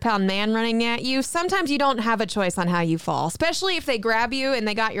 300-pound man running at you, sometimes you don't have a choice on how you fall, especially if they grab you and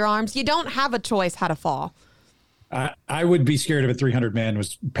they got your arms. You don't have a choice how to fall. I would be scared if a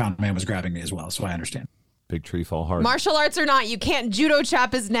 300-pound man was grabbing me as well, so I understand. Big tree fall hard. Martial arts or not, you can't judo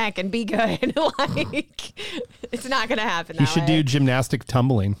chop his neck and be good. Like, it's not going to happen. He should do gymnastic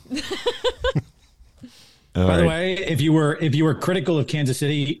tumbling. By the way, if you were critical of Kansas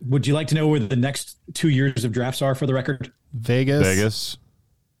City, would you like to know where the next 2 years of drafts are for the record? Vegas.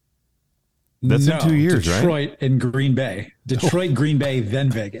 That's in 2 years, Detroit right? Detroit and Green Bay. Detroit, Green Bay, then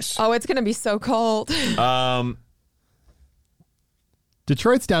Vegas. Oh, it's going to be so cold.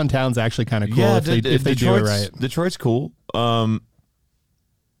 Detroit's downtown's actually kind of cool if they do it right. Detroit's cool.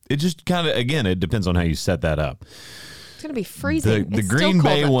 It just kind of, again, it depends on how you set that up. It's going to be freezing. The Green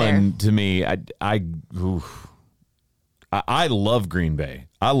Bay one, to me, I love Green Bay.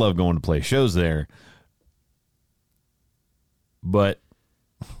 I love going to play shows there. But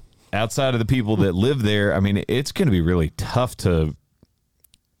outside of the people that live there, I mean, it's going to be really tough to.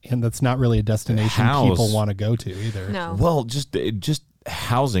 And that's not really a destination people want to go to either. No. Well, just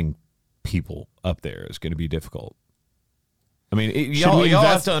housing people up there is going to be difficult. I mean, y'all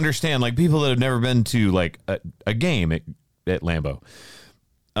have to understand, like, people that have never been to like a game at Lambeau.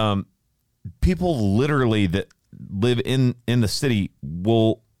 People literally that live in the city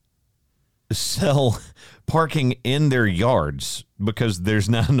will sell parking in their yards because there's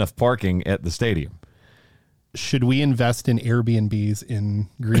not enough parking at the stadium. Should we invest in Airbnbs in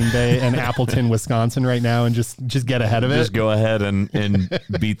Green Bay and Appleton, Wisconsin right now and just get ahead of it? Just go ahead and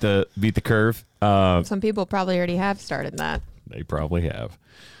beat the curve. Some people probably already have started that. They probably have.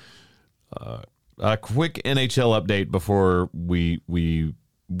 A quick NHL update before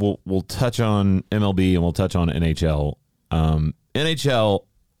we'll touch on MLB and we'll touch on NHL. NHL,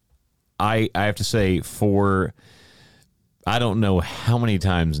 I have to say, for I don't know how many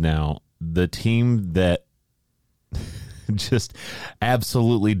times now, the team that just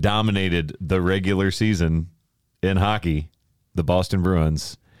absolutely dominated the regular season in hockey, the Boston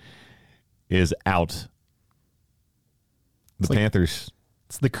Bruins, is out. The Panthers.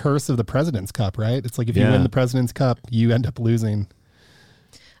 It's the curse of the President's Cup, right? It's like if you win the President's Cup, you end up losing.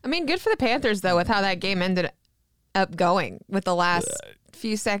 I mean, good for the Panthers, though, with how that game ended up going with the last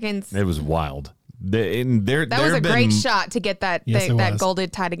few seconds. It was wild. That was a great shot to get that goal to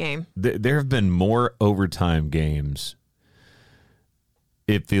tie the game. There have been more overtime games,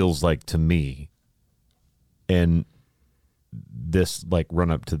 it feels like to me, and this like run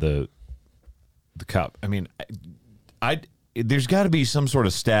up to the cup. I mean, there's got to be some sort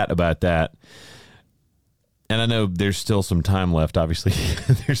of stat about that. And I know there's still some time left. Obviously,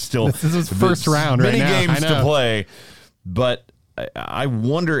 there's still this is first round right now. Many games to play, but I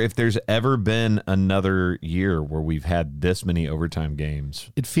wonder if there's ever been another year where we've had this many overtime games.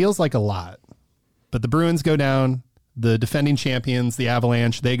 It feels like a lot, but the Bruins go down. The defending champions, the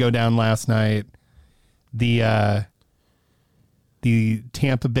Avalanche, they go down last night. The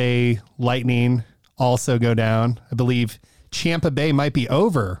Tampa Bay Lightning also go down. I believe Tampa Bay might be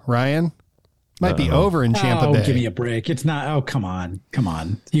over, Ryan. Might be over in Tampa Bay. Give me a break. It's not. Oh, come on.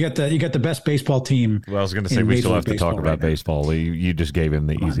 You got the best baseball team. Well, I was going to say we still have to talk about baseball. You just gave him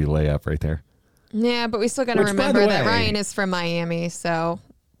the easy layup right there. Yeah, but we still got to remember that Ryan is from Miami, so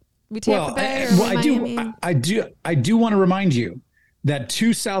we Tampa Bay or Miami. I do want to remind you that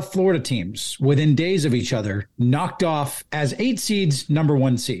two South Florida teams within days of each other knocked off as 8 seeds, number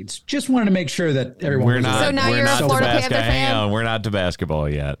 1 seeds. Just wanted to make sure that everyone. We're not. So now you're a Florida Panther fan. Hang on, we're not to basketball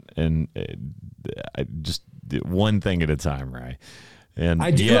yet, and just one thing at a time, right? And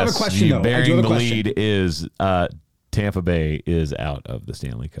I do have a question, though. Bearing the lead is Tampa Bay is out of the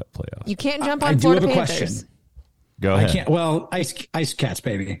Stanley Cup playoffs. You can't jump on Florida Panthers. Question. Go ahead. I can't. Well, Ice Cats,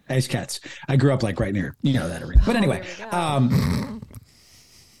 baby. Ice Cats. I grew up like right near, that arena. But anyway,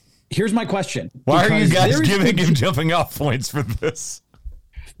 here's my question. Why are you guys giving him jumping off points for this?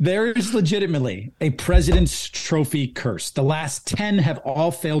 There is legitimately a President's Trophy curse. The last 10 have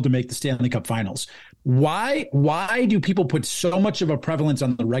all failed to make the Stanley Cup Finals. Why do people put so much of a prevalence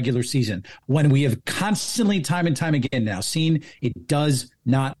on the regular season when we have constantly, time and time again now, seen it does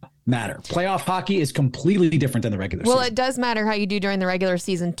not matter? Playoff hockey is completely different than the regular season. Well, it does matter how you do during the regular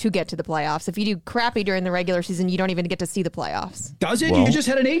season to get to the playoffs. If you do crappy during the regular season, you don't even get to see the playoffs. Does it? Well, you just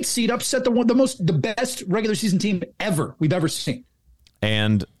had an 8 seed upset the best regular season team we've ever seen.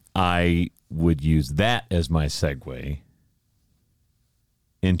 And I would use that as my segue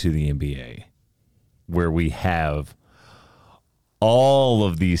into the NBA, where we have all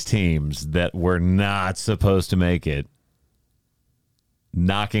of these teams that were not supposed to make it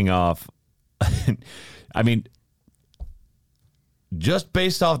knocking off. I mean, just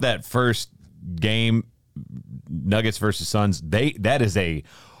based off that first game, Nuggets versus Suns, that is a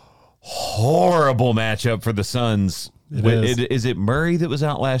horrible matchup for the Suns. Is it Murray that was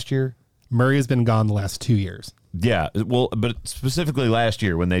out last year? Murray has been gone the last 2 years. Yeah, well, but specifically last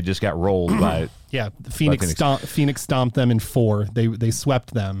year when they just got rolled by Phoenix stomped them in 4. They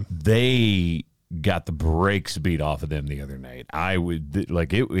swept them. They got the brakes beat off of them the other night. I would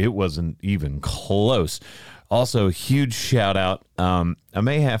it wasn't even close. Also, huge shout out. I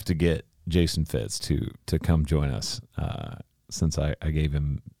may have to get Jason Fitz to come join us since I gave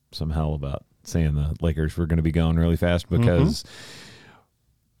him some hell about saying the Lakers were going to be going really fast because,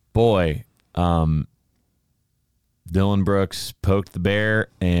 boy, Dylan Brooks poked the bear,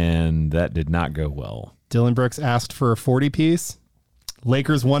 and that did not go well. Dylan Brooks asked for a 40-piece.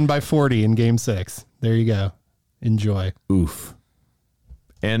 Lakers won by 40 in Game 6. There you go. Enjoy. Oof.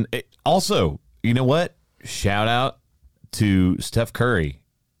 And also, you know what? Shout out to Steph Curry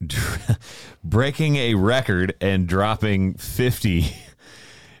breaking a record and dropping 50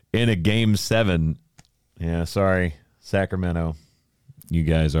 in a Game 7. Yeah, sorry, Sacramento. You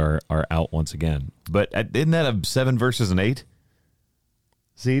guys are out once again. But isn't that a 7 versus an 8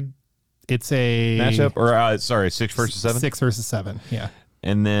 seed? It's a matchup, or 6 versus 7? 6 versus 7, yeah.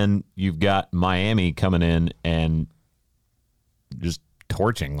 And then you've got Miami coming in and just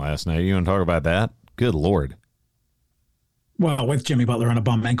torching last night. You want to talk about that? Good Lord. Well, with Jimmy Butler on a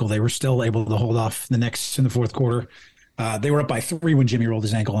bum ankle, they were still able to hold off the Knicks in the fourth quarter. They were up by 3 when Jimmy rolled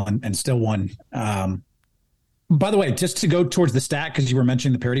his ankle and still won. By the way, just to go towards the stat, because you were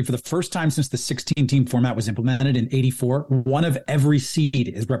mentioning the parity, for the first time since the 16-team format was implemented in 1984, one of every seed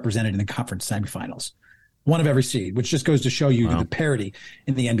is represented in the conference semifinals. One of every seed, which just goes to show you the parity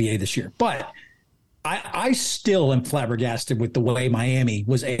in the NBA this year. But I still am flabbergasted with the way Miami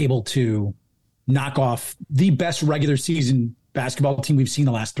was able to knock off the best regular season basketball team we've seen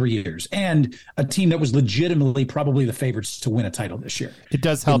the last 3 years, and a team that was legitimately probably the favorites to win a title this year. It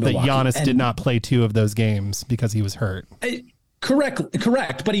does help that Giannis did not play 2 of those games because he was hurt.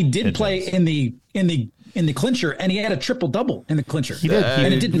 Correct, but he did play in the clincher, and he had a triple double in the clincher. He did,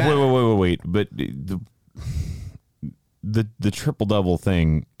 and it didn't matter. Wait, but the triple double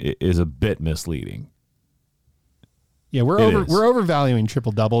thing is a bit misleading. Yeah, we're overvaluing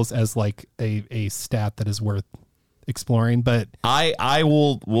triple doubles as like a stat that is worth exploring, but I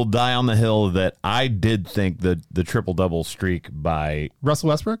will die on the hill that I did think that the triple double streak by Russell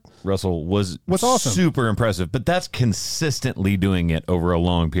Westbrook was awesome, super impressive. But that's consistently doing it over a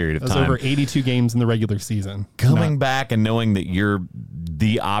long period of time. Over 82 games in the regular season. Coming back and knowing that you're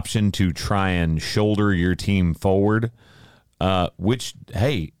the option to try and shoulder your team forward, which,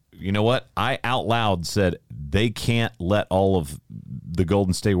 hey, you know what? I out loud said they can't let all of the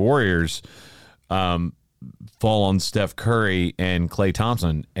Golden State Warriors fall on Steph Curry and Klay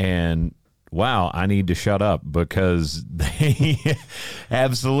Thompson. And wow, I need to shut up because they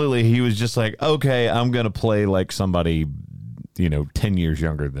absolutely, he was just like, okay, I'm going to play like somebody, 10 years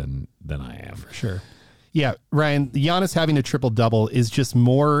younger than I am. For sure. Yeah, Ryan, Giannis having a triple-double is just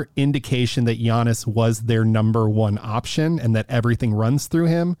more indication that Giannis was their number one option and that everything runs through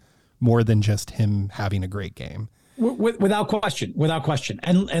him more than just him having a great game. Without question.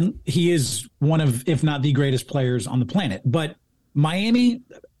 And he is one of, if not the greatest players on the planet. But Miami,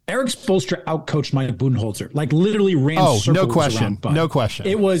 Eric Spoelstra outcoached Mike Budenholzer, like literally ran circles around Bud. No question.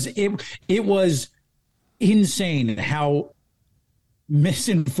 It was insane how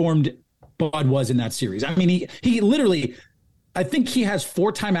misinformed Bud was in that series. I mean, he literally, I think he has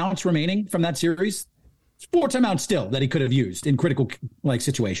 4 timeouts remaining from that series. 4 timeouts still that he could have used in critical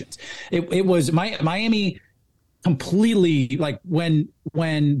situations. It was Miami completely, like when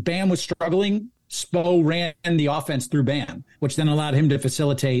Bam was struggling, Spo ran the offense through Bam, which then allowed him to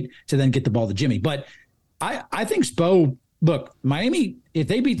facilitate to then get the ball to Jimmy. But I think Spo, look, Miami, if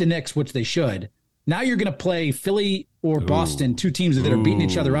they beat the Knicks, which they should, now you're going to play Philly or Boston, two teams that are beating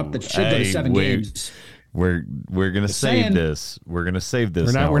each other up that should go to 7 games. We're going to save this. We're going to save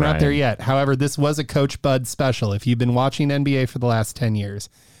this. We're not there yet. However, this was a Coach Bud special. If you've been watching NBA for the last 10 years,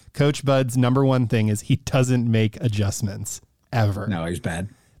 Coach Bud's number one thing is he doesn't make adjustments ever. No, he's bad.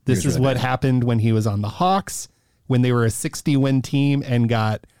 This is what happened when he was on the Hawks, when they were a 60-win team and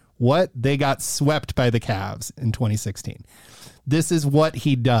they got swept by the Cavs in 2016. This is what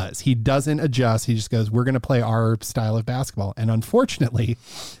he does. He doesn't adjust. He just goes, we're going to play our style of basketball. And unfortunately,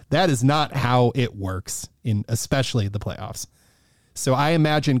 that is not how it works in especially the playoffs. So I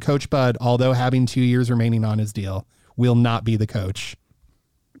imagine Coach Bud, although having 2 years remaining on his deal, will not be the coach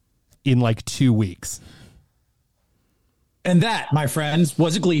in like 2 weeks. And that, my friends,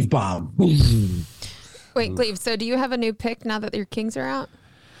 was a Gleave bomb. Wait, Gleave, so do you have a new pick now that your Kings are out?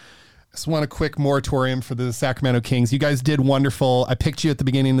 I just want a quick moratorium for the Sacramento Kings. You guys did wonderful. I picked you at the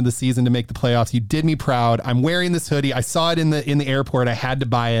beginning of the season to make the playoffs. You did me proud. I'm wearing this hoodie. I saw it in the airport. I had to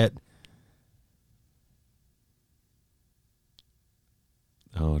buy it.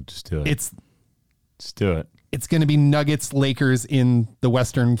 Oh, just do it. Just do it. It's going to be Nuggets Lakers in the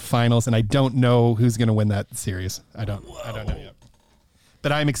Western Finals, and I don't know who's going to win that series. I don't know yet.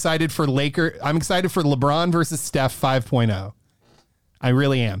 But I'm excited for LeBron versus Steph 5.0. I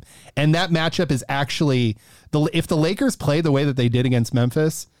really am. And that matchup is actually if the Lakers play the way that they did against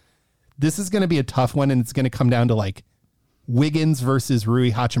Memphis, this is going to be a tough one, and it's going to come down to like Wiggins versus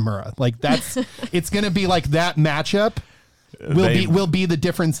Rui Hachimura. Like it's going to be like that matchup. Will be the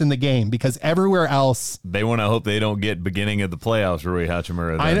difference in the game, because everywhere else they want to hope they don't get beginning of the playoffs Rui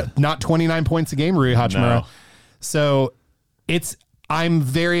Hachimura. Not 29 points a game Rui Hachimura. No. So I'm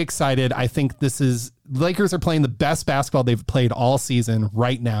very excited. I think Lakers are playing the best basketball they've played all season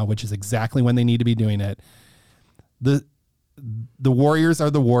right now, which is exactly when they need to be doing it. The Warriors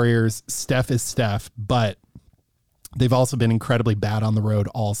are the Warriors. Steph is Steph, but they've also been incredibly bad on the road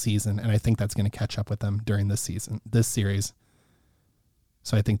all season, and I think that's going to catch up with them during this series.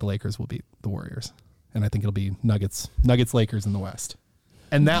 So I think the Lakers will beat the Warriors, and I think it'll be Nuggets Lakers in the West.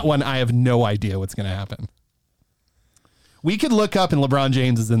 And that one, I have no idea what's going to happen. We could look up and LeBron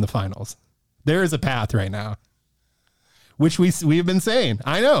James is in the finals. There is a path right now, which we've been saying.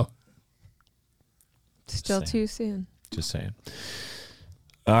 I know. Still too soon. Just saying.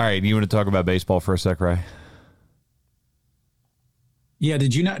 All right, you want to talk about baseball for a sec, Ray? Yeah,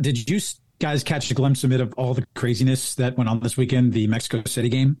 did you guys catch a glimpse of it, of all the craziness that went on this weekend, the Mexico City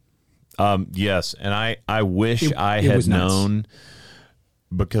game? Yes, and I wish I had known,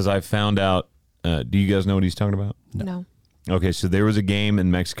 because I found out. Do you guys know what he's talking about? No. Okay, so there was a game in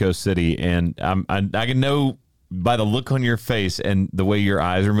Mexico City, and I can know by the look on your face and the way your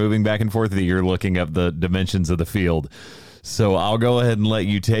eyes are moving back and forth that you're looking up the dimensions of the field. So I'll go ahead and let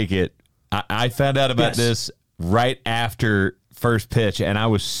you take it. I found out about this right after first pitch, and I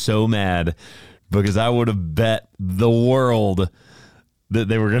was so mad because I would have bet the world that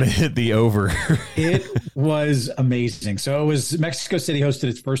they were going to hit the over. It was amazing. So it was Mexico City hosted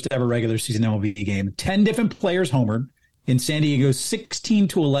its first ever regular season MLB game. 10 different players homered in San Diego's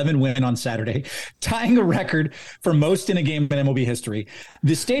 16-11 win on Saturday, tying a record for most in a game in MLB history.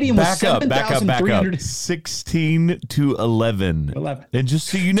 The stadium was 7,300. 16-11. 11. And just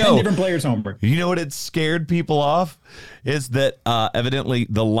so you know, 10 different players homered. You know what it scared people off? Is that evidently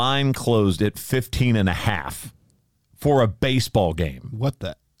the line closed at 15.5 for a baseball game. What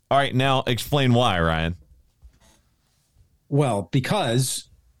the? All right, now explain why, Ryan. Well, because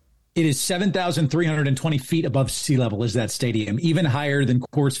it is 7,320 feet above sea level is that stadium, even higher than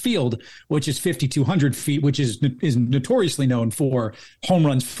Coors Field, which is 5,200 feet, which is notoriously known for home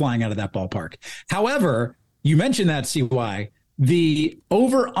runs flying out of that ballpark. However, you mentioned that, CY, the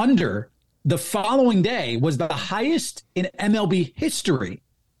over-under the following day was the highest in MLB history.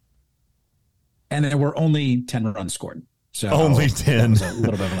 And there were only 10 runs scored. So only 10. That was a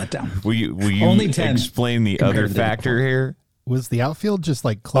little bit of a letdown. Will you only 10 explain the other factor here? Was the outfield just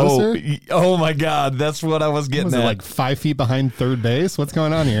like closer? Oh my God. That's what I was getting at. It like 5 feet behind third base? What's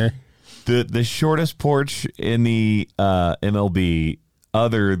going on here? The shortest porch in the MLB,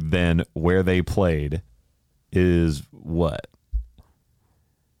 other than where they played, is what?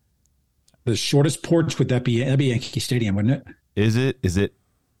 The shortest porch, that'd be Yankee Stadium, wouldn't it? Is it?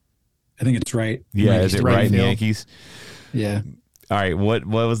 I think it's right. Yeah, is it right in Yankees? Yeah. All right. What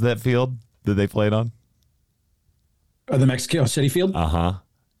was that field that they played on? The Mexico City field? Uh-huh.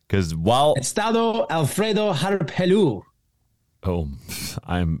 Because while... Estado Alfredo Harpelu. Oh,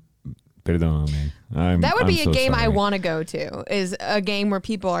 I'm Perdóname. That would I'm be a so game I sorry. want to go to. Is a game where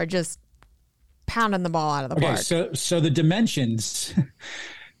people are just pounding the ball out of the park. So the dimensions.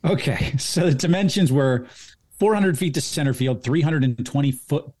 Okay, so the dimensions were 400 feet to center field, 320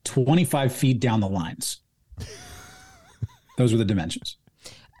 foot, 25 feet down the lines. Those were the dimensions.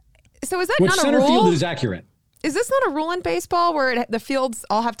 So is that Which not a center rule? field is accurate. Is this not a rule in baseball where the fields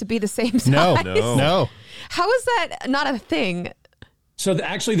all have to be the same size? No. How is that not a thing? So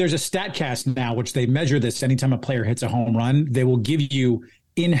actually, there's a StatCast now, which they measure this. Anytime a player hits a home run, they will give you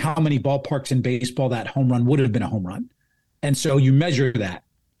in how many ballparks in baseball that home run would have been a home run. And so you measure that.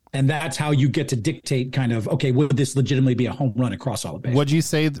 And that's how you get to dictate kind of, okay, would this legitimately be a home run across all of baseball? What'd you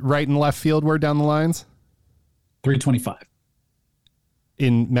say right and left field were down the lines? 325.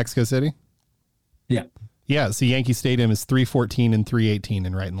 In Mexico City? Yeah. Yeah, so Yankee Stadium is 314 and 318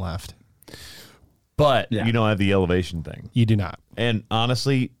 in right and left. But Yeah. you don't have the elevation thing. You do not. And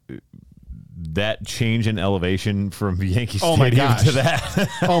honestly, that change in elevation from Yankee Oh my Stadium gosh. to that.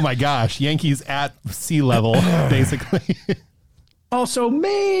 Oh my gosh, Yankees at sea level, basically. Also,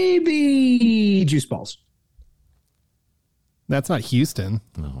 maybe juice balls. That's not Houston.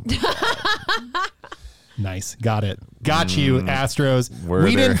 No. Nice. Got it. Got you, Astros. Were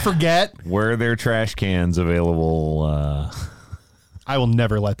We there- didn't forget. Were there trash cans available? I will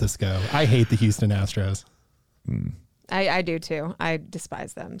never let this go. I hate the Houston Astros. I do too. I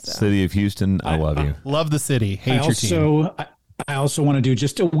despise them. So. City of Houston, I love you. Love the city. Hate your team. I also want to do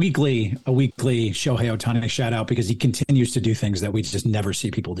just a weekly Shohei Ohtani shout out because he continues to do things that we just never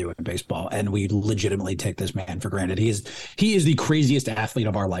see people do in baseball, and we legitimately take this man for granted. He is the craziest athlete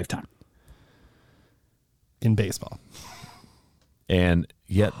of our lifetime In baseball. And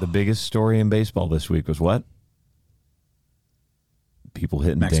yet the biggest story in baseball this week was what? People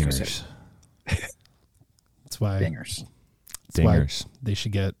hitting Mexico dingers. That's why. dingers. That's why Dingers. they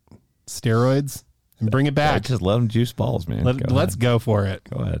should get steroids and bring it I back. just let them juice balls, man. Let's go for it.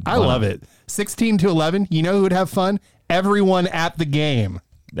 Go ahead. I love it. 16 to 11. You know who would have fun? Everyone at the game.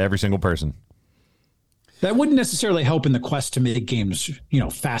 Every single person. That wouldn't necessarily help in the quest to make games,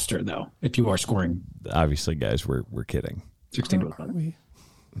 faster though. If you are scoring Obviously, guys, we're kidding. 16 to 11.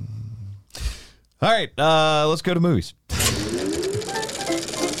 All right, let's go to movies.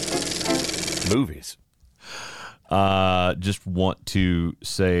 Movies. Just want to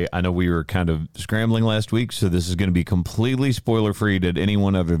say, I know we were kind of scrambling last week, so this is going to be completely spoiler free. Did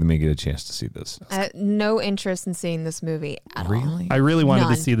anyone other than me get a chance to see this? No interest in seeing this movie at all. I really wanted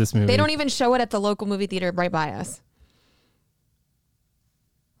None. to see this movie. They don't even show it at the local movie theater right by us.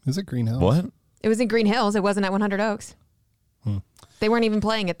 Is it Green Hills? What? It was in Green Hills. It wasn't at 100 Oaks. They weren't even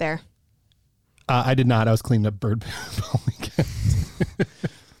playing it there. I did not. I was cleaning up bird poop all weekend.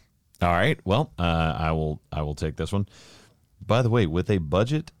 All right. Well, I will take this one. By the way, with a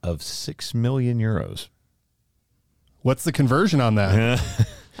budget of 6 million euros. What's the conversion on that?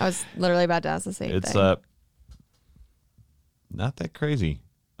 I was literally about to ask the same It's thing. not that crazy.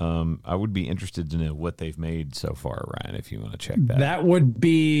 I would be interested to know what they've made so far, Ryan, if you want to check that. That would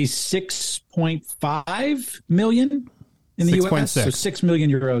be 6.5 million in the US. 6.6. So 6 million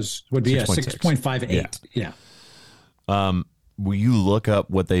euros would be 6.6. 6.58. Yeah. Will you look up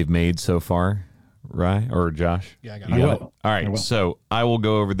what they've made so far, Ryan or Josh? Yeah, I got You it. got I it? will. All I right. will. So I will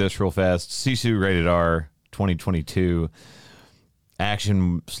go over this real fast. Sisu rated R 2022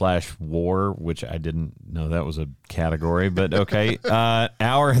 action/war, which I didn't know that was a category, but okay.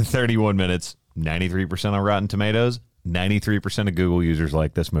 Hour and 31 minutes, 93% on Rotten Tomatoes, 93% of Google users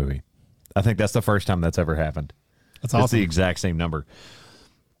like this movie. I think that's the first time that's ever happened. That's It's awesome. the exact same number.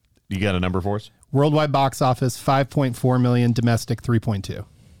 You got a number for us? Worldwide box office 5.4 million, domestic 3.2.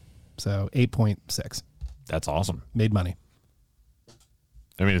 So 8.6. That's awesome. Made money.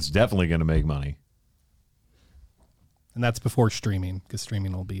 I mean, it's definitely going to make money. And that's before streaming, because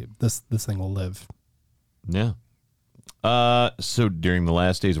streaming will be this thing will live. Yeah. So during the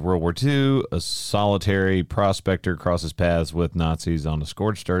last days of World War II, a solitary prospector crosses paths with Nazis on a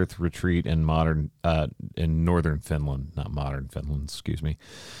scorched earth retreat in northern Finland, not modern Finland, excuse me.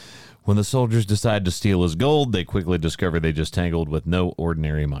 When the soldiers decide to steal his gold, they quickly discover they just tangled with no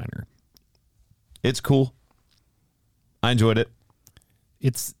ordinary miner. It's cool. I enjoyed it.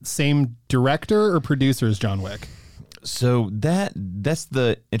 It's same director or producer as John Wick? So that's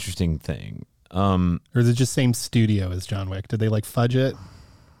the interesting thing. Or is it just same studio as John Wick? Did they like fudge it?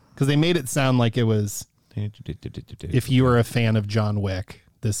 Because they made it sound like it was, if you were a fan of John Wick,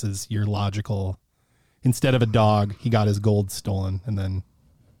 this is your logical. Instead of a dog, he got his gold stolen, and then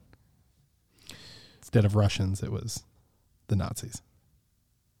instead of Russians, it was the Nazis.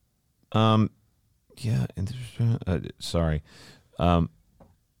 Yeah. Sorry.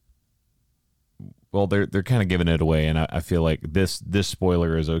 well, they're kind of giving it away, and I feel like this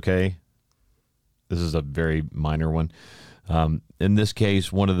spoiler is okay. This is a very minor one. In this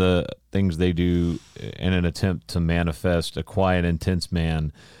case, one of the things they do in an attempt to manifest a quiet, intense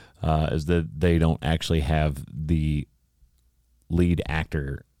man is that they don't actually have the lead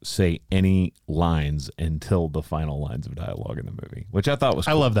actor say any lines until the final lines of dialogue in the movie, which I thought was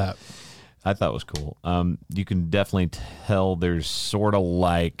cool. I love that. I thought was cool. You can definitely tell there's sort of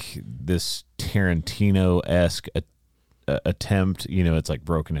like this Tarantino-esque attempt. You know, it's like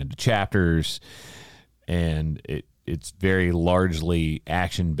broken into chapters, and it's very largely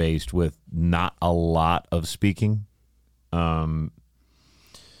action-based with not a lot of speaking. And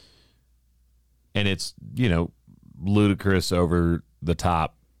it's, you know, ludicrous, over the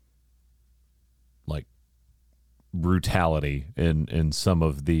top, like brutality in some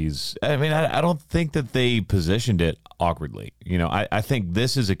of these. I mean, I don't think that they positioned it awkwardly. You know, I think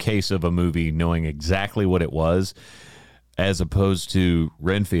this is a case of a movie knowing exactly what it was, as opposed to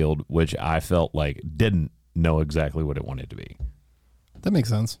Renfield, which I felt like didn't know exactly what it wanted to be. That makes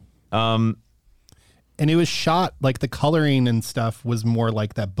sense. And it was shot, like the coloring and stuff was more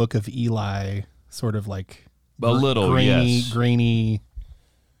like that Book of Eli sort of like a little grainy,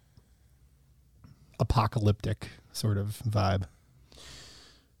 apocalyptic sort of vibe.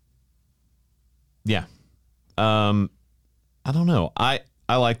 Yeah. I don't know. I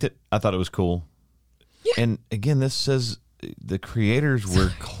liked it. I thought it was cool. Yeah. And again, this says the creators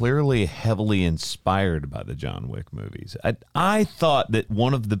were clearly heavily inspired by the John Wick movies. I thought that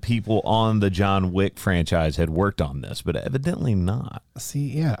one of the people on the John Wick franchise had worked on this, but evidently not. See,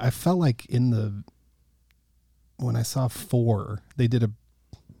 yeah, I felt like when I saw 4, they did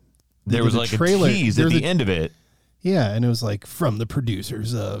there was like trailer. A tease at the end of it. Yeah, and it was like from the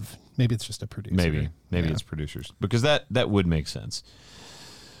producers of, maybe it's just a producer. Maybe it's producers, because that would make sense.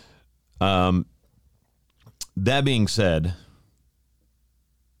 That being said,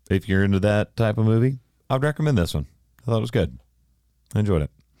 if you're into that type of movie, I'd recommend this one. I thought it was good. I enjoyed it.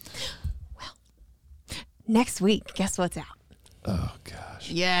 Well, next week, guess what's out? Oh,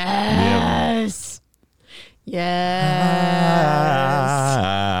 gosh. Yes. Yep. Yes.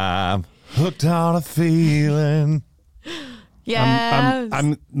 I'm hooked on a feeling. Yes.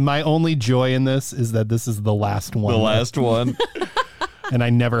 I'm my only joy in this is that this is the last one. The last one. And I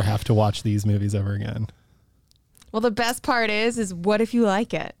never have to watch these movies ever again. Well, the best part is what if you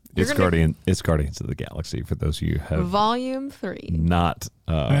like it? It's Guardians of the Galaxy, for those of you who have Volume 3. Not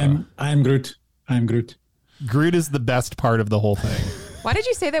I'm Groot. I'm Groot. Groot is the best part of the whole thing. Why did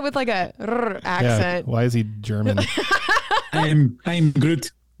you say that with like a accent? Yeah, why is he German? I'm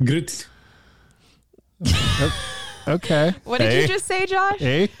Groot. Groot. Okay. What did you just say, Josh?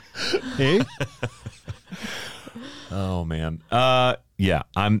 Hey. Oh man. Yeah,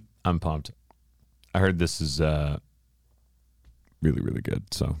 I'm pumped. I heard this is really, really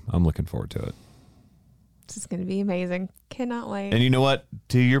good, so I'm looking forward to it. This is going to be amazing. Cannot wait. And you know what?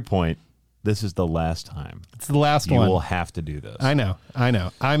 To your point, this is the last time. It's the last one. You will have to do this. I know.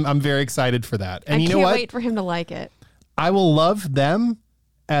 I'm very excited for that. And I you know can't what? wait for him to like it. I will love them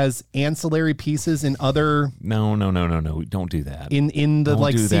as ancillary pieces in other. No. Don't do that. In the Don't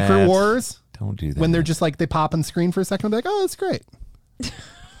like do Secret that. Wars. Don't do that. When they're just like they pop on screen for a second, I'll be like, oh, that's great.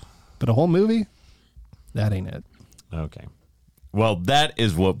 But a whole movie, that ain't it. Okay. Well, that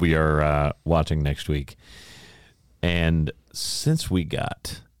is what we are watching next week. And since we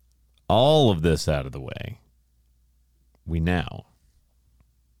got all of this out of the way, we now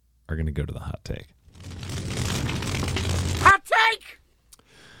are going to go to the hot take. Hot take!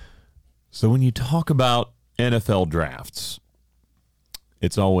 So when you talk about NFL drafts,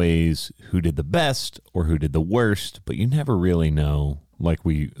 it's always who did the best or who did the worst, but you never really know, like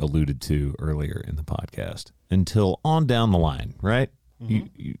we alluded to earlier in the podcast, until on down the line, right?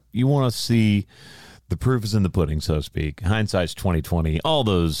 Mm-hmm. You want to see the proof is in the pudding, so to speak. Hindsight's 20/20, all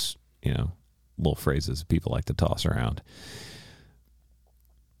those, little phrases people like to toss around.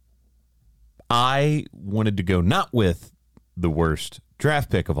 I wanted to go not with the worst draft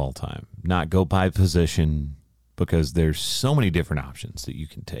pick of all time, not go by position, because there's so many different options that you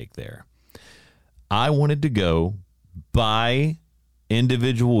can take there. I wanted to go by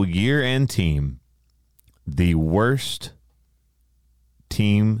individual year and team, the worst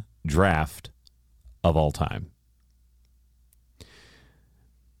team draft of all time.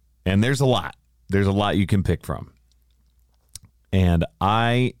 And there's a lot. There's a lot you can pick from. And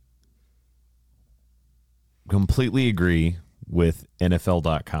I completely agree with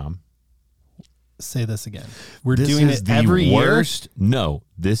NFL.com. Say this again. We're doing it every year? No,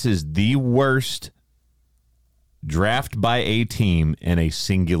 this is the worst draft by a team in a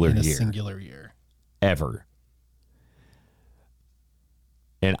singular year. Singular year. ever.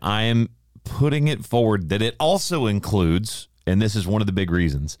 And I am putting it forward that it also includes, and this is one of the big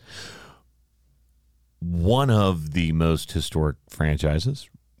reasons, one of the most historic franchises,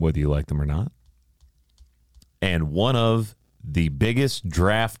 whether you like them or not, and one of the biggest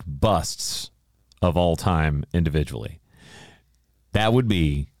draft busts of all time individually. That would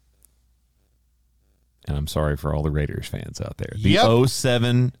be, and I'm sorry for all the Raiders fans out there, the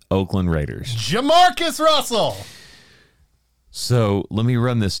 07 Oakland Raiders. Jamarcus Russell. So let me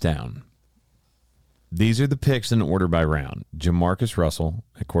run this down. These are the picks in order by round. Jamarcus Russell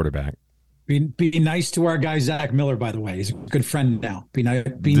at quarterback. Be nice to our guy Zach Miller, by the way. He's a good friend now. Be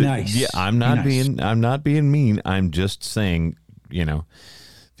nice. Yeah, I'm not being mean. I'm just saying, you know,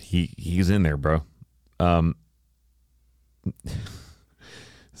 he's in there, bro.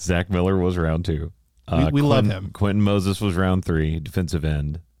 Zach Miller was round 2. We love him. Quentin Moses was round 3, defensive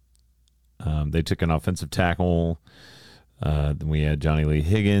end. They took an offensive tackle. Then we had Johnny Lee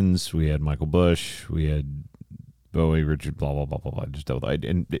Higgins. We had Michael Bush. We had Bowie, Richard, blah, blah, blah, blah, blah.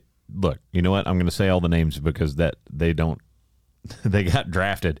 Look, you know what? I'm going to say all the names because they got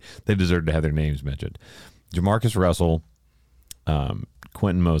drafted. They deserve to have their names mentioned. Jamarcus Russell,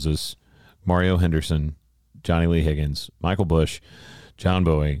 Quentin Moses, Mario Henderson, Johnny Lee Higgins, Michael Bush, John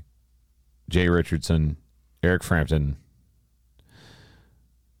Bowie, Jay Richardson, Eric Frampton.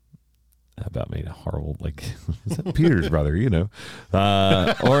 That about made a horrible, is that Peter's brother, you know.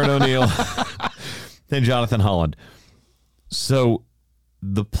 Orrin O'Neal, and Jonathan Holland. So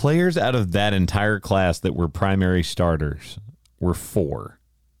the players out of that entire class that were primary starters were 4.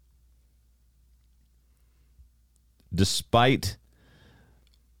 Despite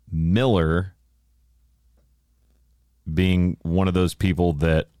Miller being one of those people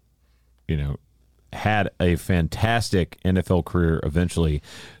that, you know, had a fantastic NFL career eventually,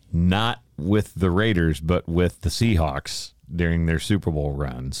 not with the Raiders, but with the Seahawks during their Super Bowl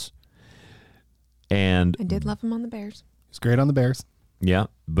runs. And I did love him on the Bears. He's great on the Bears. Yeah,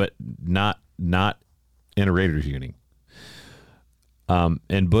 but not in a Raiders uni.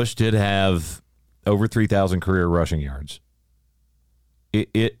 And Bush did have over 3,000 career rushing yards.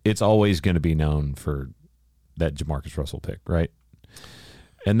 It's always going to be known for that Jamarcus Russell pick, right?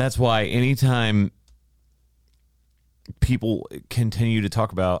 And that's why anytime people continue to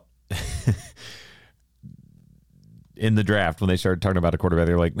talk about in the draft, when they started talking about a quarterback,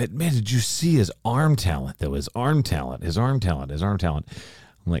 they're like, man, did you see his arm talent, though? His arm talent.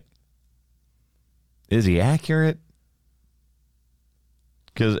 I'm like, is he accurate?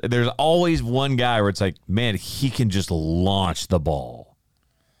 Because there's always one guy where it's like, man, he can just launch the ball.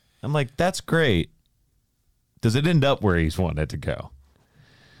 I'm like, that's great. Does it end up where he's wanted it to go?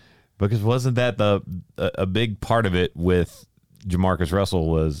 Because wasn't that a big part of it with Jamarcus Russell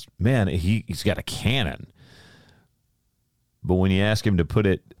was, man, he's got a cannon. But when you ask him to put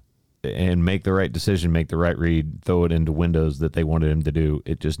it and make the right decision, make the right read, throw it into windows that they wanted him to do,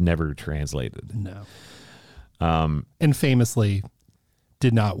 it just never translated. No. And famously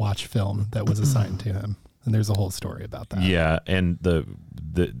did not watch film that was assigned to him. And there's a whole story about that. Yeah, and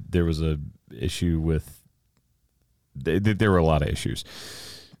there was a issue with there were a lot of issues.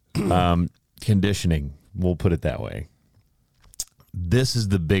 Conditioning, we'll put it that way. This is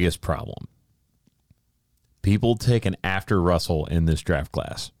the biggest problem. People taken after Russell in this draft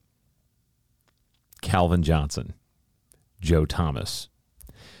class: Calvin Johnson, Joe Thomas,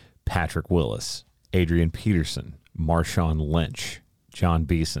 Patrick Willis, Adrian Peterson, Marshawn Lynch, John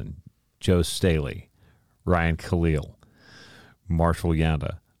Beeson, Joe Staley, Ryan Khalil, Marshall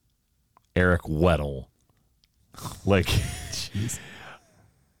Yanda, Eric Weddle. Jeez.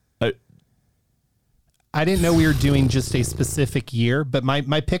 I didn't know we were doing just a specific year, but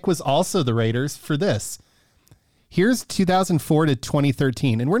my pick was also the Raiders for this. Here's 2004 to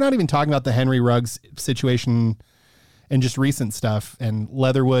 2013, and we're not even talking about the Henry Ruggs situation and just recent stuff, and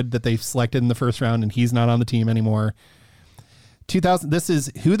Leatherwood that they selected in the first round, and he's not on the team anymore. This is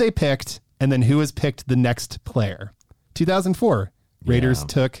who they picked, and then who has picked the next player. 2004, Raiders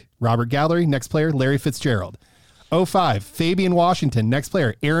took Robert Gallery, next player, Larry Fitzgerald. 2005, Fabian Washington, next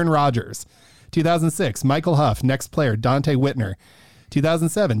player, Aaron Rodgers. 2006, Michael Huff, next player, Dante Whitner.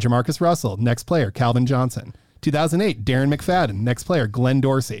 2007, Jamarcus Russell, next player, Calvin Johnson. 2008, Darren McFadden, next player, Glenn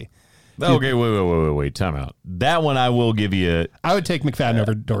Dorsey. Okay, wait, time out. That one I will give you. I would take McFadden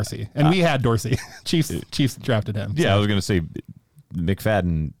over Dorsey, and we had Dorsey. Chiefs drafted him. Yeah, so. I was going to say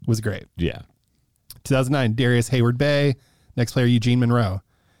McFadden was great. Yeah. 2009, Darius Hayward-Bay, next player, Eugene Monroe.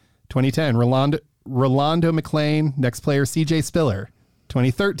 2010, Rolando McClain, next player, CJ Spiller.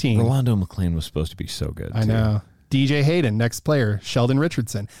 2013. Rolando McClain was supposed to be so good. I know. DJ Hayden, next player, Sheldon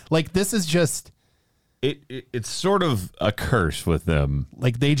Richardson. This is just it's sort of a curse with them.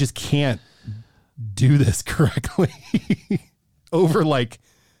 Like they just can't do this correctly over like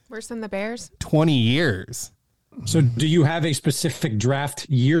worse than the Bears 20 years. So do you have a specific draft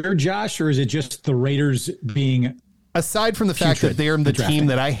year, Josh, or is it just the Raiders being aside from the fact that they're the team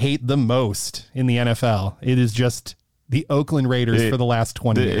that I hate the most in the NFL, it is just the Oakland Raiders for the last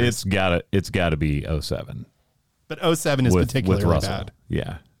 20 years. It's gotta be 07. But 07 is particularly with Russell. bad.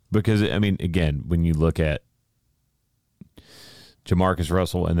 Yeah. Because I mean, again, when you look at Jamarcus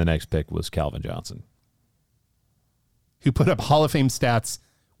Russell and the next pick was Calvin Johnson, who put up Hall of Fame stats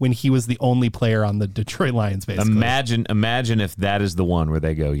when he was the only player on the Detroit Lions, basically. Imagine if that is the one where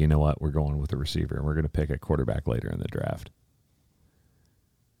they go, you know what, we're going with a receiver and we're going to pick a quarterback later in the draft.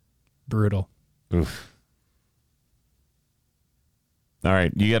 Brutal. Oof. All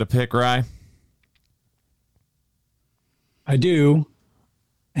right, you got a pick, Rye? I do,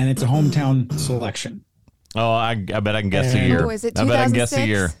 and it's a hometown selection. Oh, I bet I can guess the year. Oh, is it I bet I can guess the 2006?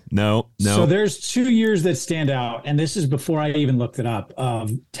 year. No. So there's 2 years that stand out, and this is before I even looked it up,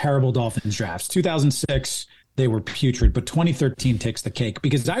 of terrible Dolphins drafts. 2006, they were putrid, but 2013 takes the cake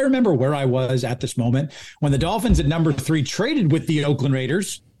because I remember where I was at this moment when the Dolphins at number 3 traded with the Oakland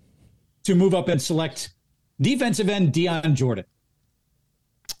Raiders to move up and select defensive end Deion Jordan.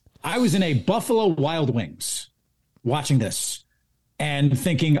 I was in a Buffalo Wild Wings watching this and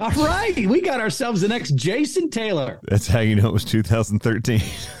thinking, all right, we got ourselves the next Jason Taylor. That's how you know it was 2013.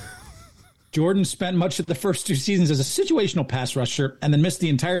 Jordan spent much of the first 2 seasons as a situational pass rusher and then missed the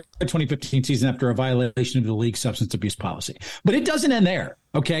entire 2015 season after a violation of the league's substance abuse policy. But it doesn't end there,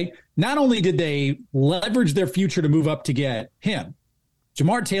 okay? Not only did they leverage their future to move up to get him,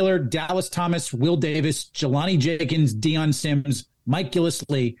 Jamar Taylor, Dallas Thomas, Will Davis, Jelani Jenkins, Deion Sims, Mike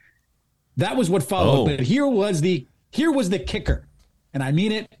Gillislee. That was what followed. But here was the kicker. And I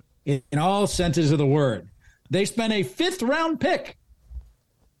mean it in all senses of the word. They spent a 5th-round pick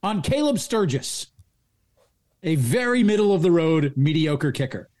on Caleb Sturgis, a very middle-of-the-road, mediocre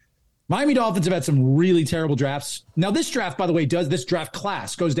kicker. Miami Dolphins have had some really terrible drafts. Now, this draft, by the way, this draft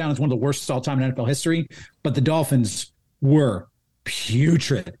class goes down as one of the worst all-time in NFL history, but the Dolphins were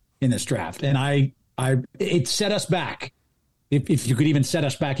putrid in this draft. And it set us back. If you could even set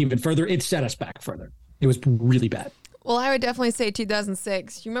us back even further, it set us back further. It was really bad. Well, I would definitely say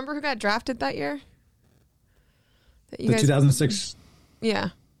 2006. You remember who got drafted that year? The 2006? Yeah.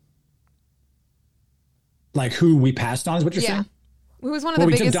 Like who we passed on is what you're saying? Who was one of the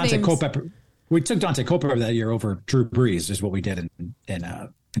biggest names? We took Dante Culpepper that year over Drew Brees is what we did in And how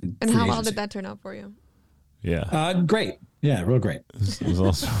free well agency. did that turn out for you? Yeah. Great. Yeah, real great. It was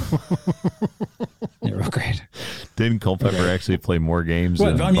also Yeah, real great. Didn't Culpepper actually play more games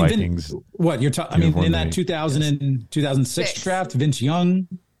than Vikings? What you're talking? In that 2006 draft, Vince Young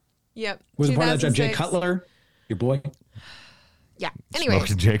Yep. was a part of that draft. Jay 2006. Cutler, your boy. Yeah. Anyway,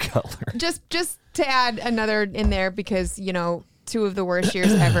 Smoking Jay Cutler. just to add another in there because, 2 of the worst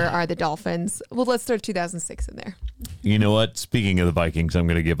years ever are the Dolphins. Well, let's throw 2006 in there. You know what? Speaking of the Vikings, I'm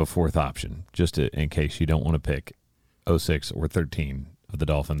going to give a 4th option just in case you don't want to pick 06 or 13 of the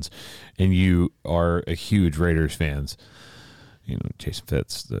Dolphins, and you are a huge Raiders fans. Jason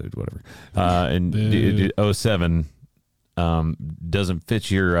Fitz, whatever. And 07 doesn't fit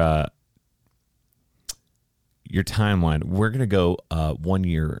your timeline. We're going to go 1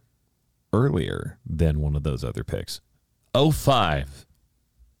 year earlier than one of those other picks. 05.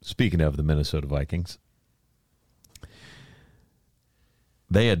 Speaking of the Minnesota Vikings,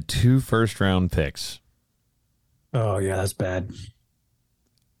 they had 2 first-round picks. Oh yeah, that's bad.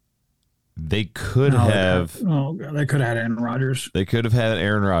 They could have. Oh god, they could have had Aaron Rodgers. They could have had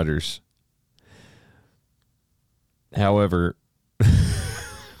Aaron Rodgers. However,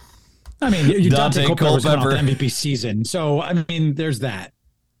 I mean, Dante Dante Culpepper's coming off Culpepper. an MVP season, so I mean, there's that.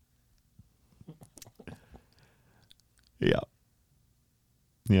 Yeah.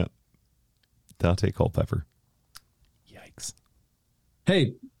 Dante Culpepper. Yikes.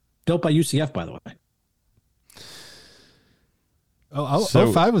 Hey, built by UCF, by the way. Oh,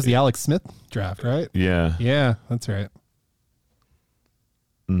 So- 05 was the Alex Smith draft, right? Yeah. Yeah, that's right.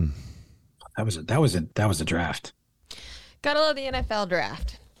 That was a draft. Gotta love the NFL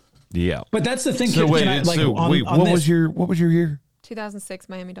draft. Yeah. But that's the thing. So wait, what was your year? 2006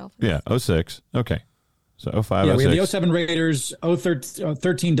 Miami Dolphins. Yeah, 06. Okay. So 05, Yeah, we have 06. the 07 Raiders,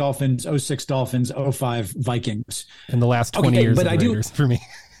 13 Dolphins, 06 Dolphins, 05 Vikings. In the last 20 years but of the Raiders for me.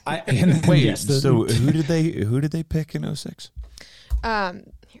 Wait, yes, so who did they pick in 06? Here, let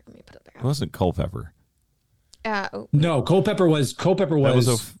me put it back It up. wasn't Culpepper. No, Culpepper was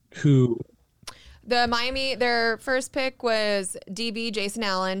who The Miami, their first pick was DB Jason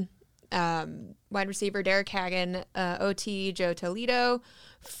Allen. wide receiver Derek Hagan, OT Joe Toledo,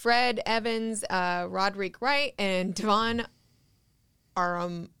 Fred Evans, Roderick Wright, and Devon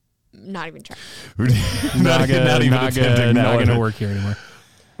Aram. Not even trying. not even attempting that. Not going to work here anymore.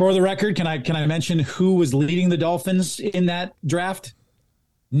 For the record, can I mention who was leading the Dolphins in that draft?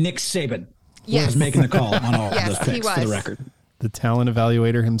 Nick Saban was making the call on all of those picks. For the record, the talent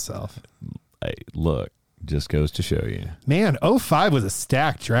evaluator himself. Hey, look, just goes to show you. Man, 05 was a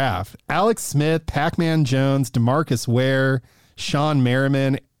stacked draft. Alex Smith, Pac-Man Jones, DeMarcus Ware, Sean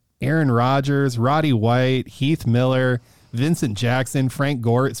Merriman, Aaron Rodgers, Roddy White, Heath Miller, Vincent Jackson, Frank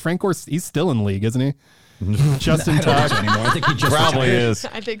Gore. He's still in the league, isn't he? Justin Tuck. I think he just probably is.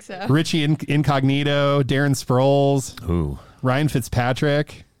 I think so. Richie Incognito, Darren Sproles, Ooh, Ryan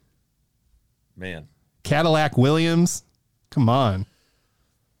Fitzpatrick, man, Cadillac Williams. Come on.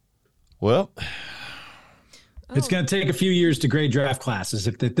 Well, it's going to take a few years to grade draft classes.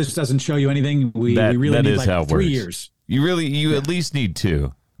 If this doesn't show you anything, we really need like 3 years. You at least need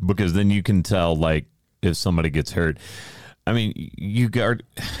 2, because then you can tell like if somebody gets hurt. I mean,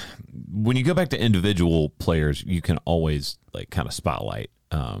 when you go back to individual players, you can always like kind of spotlight.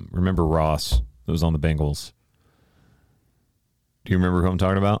 Remember Ross that was on the Bengals? Do you remember who I'm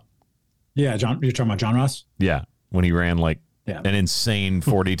talking about? Yeah, John. You're talking about John Ross? Yeah, when he ran like an insane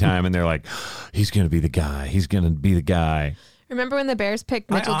 40 time, and they're like, he's going to be the guy. He's going to be the guy. Remember when the Bears picked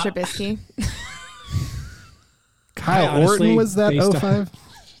Mitchell Trubisky? Kyle Orton was that 05?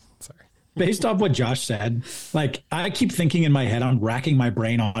 Based off what Josh said, like I keep thinking in my head, I'm racking my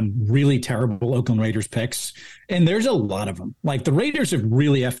brain on really terrible Oakland Raiders picks, and there's a lot of them. Like the Raiders have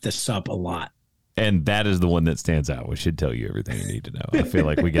really effed this up a lot. And that is the one that stands out, which should tell you everything you need to know. I feel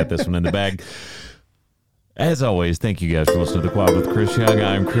like we got this one in the bag. As always, thank you guys for listening to The Quad with Chris Young.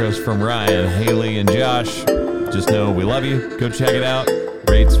 I'm Chris from Ryan, Haley, and Josh. Just know we love you. Go check it out.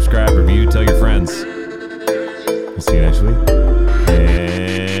 Rate, subscribe, review, tell your friends. We'll see you next week.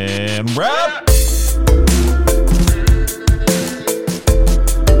 And wrap!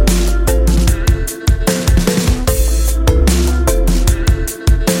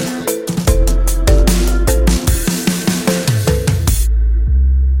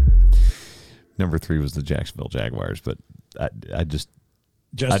 Number 3 was the Jacksonville Jaguars, but I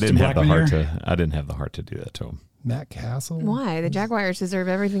didn't have the heart to. I didn't have the heart to do that to them. Matt Castle. Why? The Jaguars deserve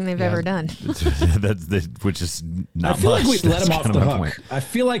everything they've ever done. Which is not. I feel much. like we let them off the hook. Point. I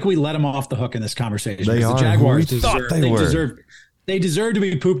feel like we let them off the hook in this conversation. They are. The Jaguars They deserve to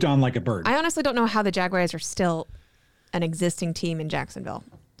be pooped on like a bird. I honestly don't know how the Jaguars are still an existing team in Jacksonville,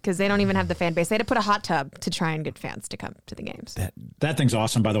 because they don't even have the fan base. They had to put a hot tub to try and get fans to come to the games. That thing's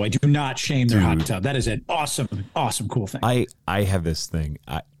awesome, by the way. Do not shame their hot tub. That is an awesome, cool thing. I have this thing.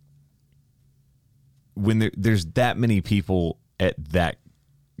 When there's that many people at that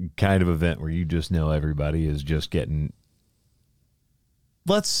kind of event where you just know everybody is just getting,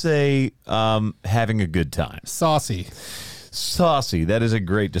 let's say, having a good time. Saucy. That is a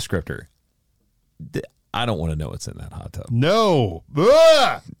great descriptor. I don't want to know what's in that hot tub. No.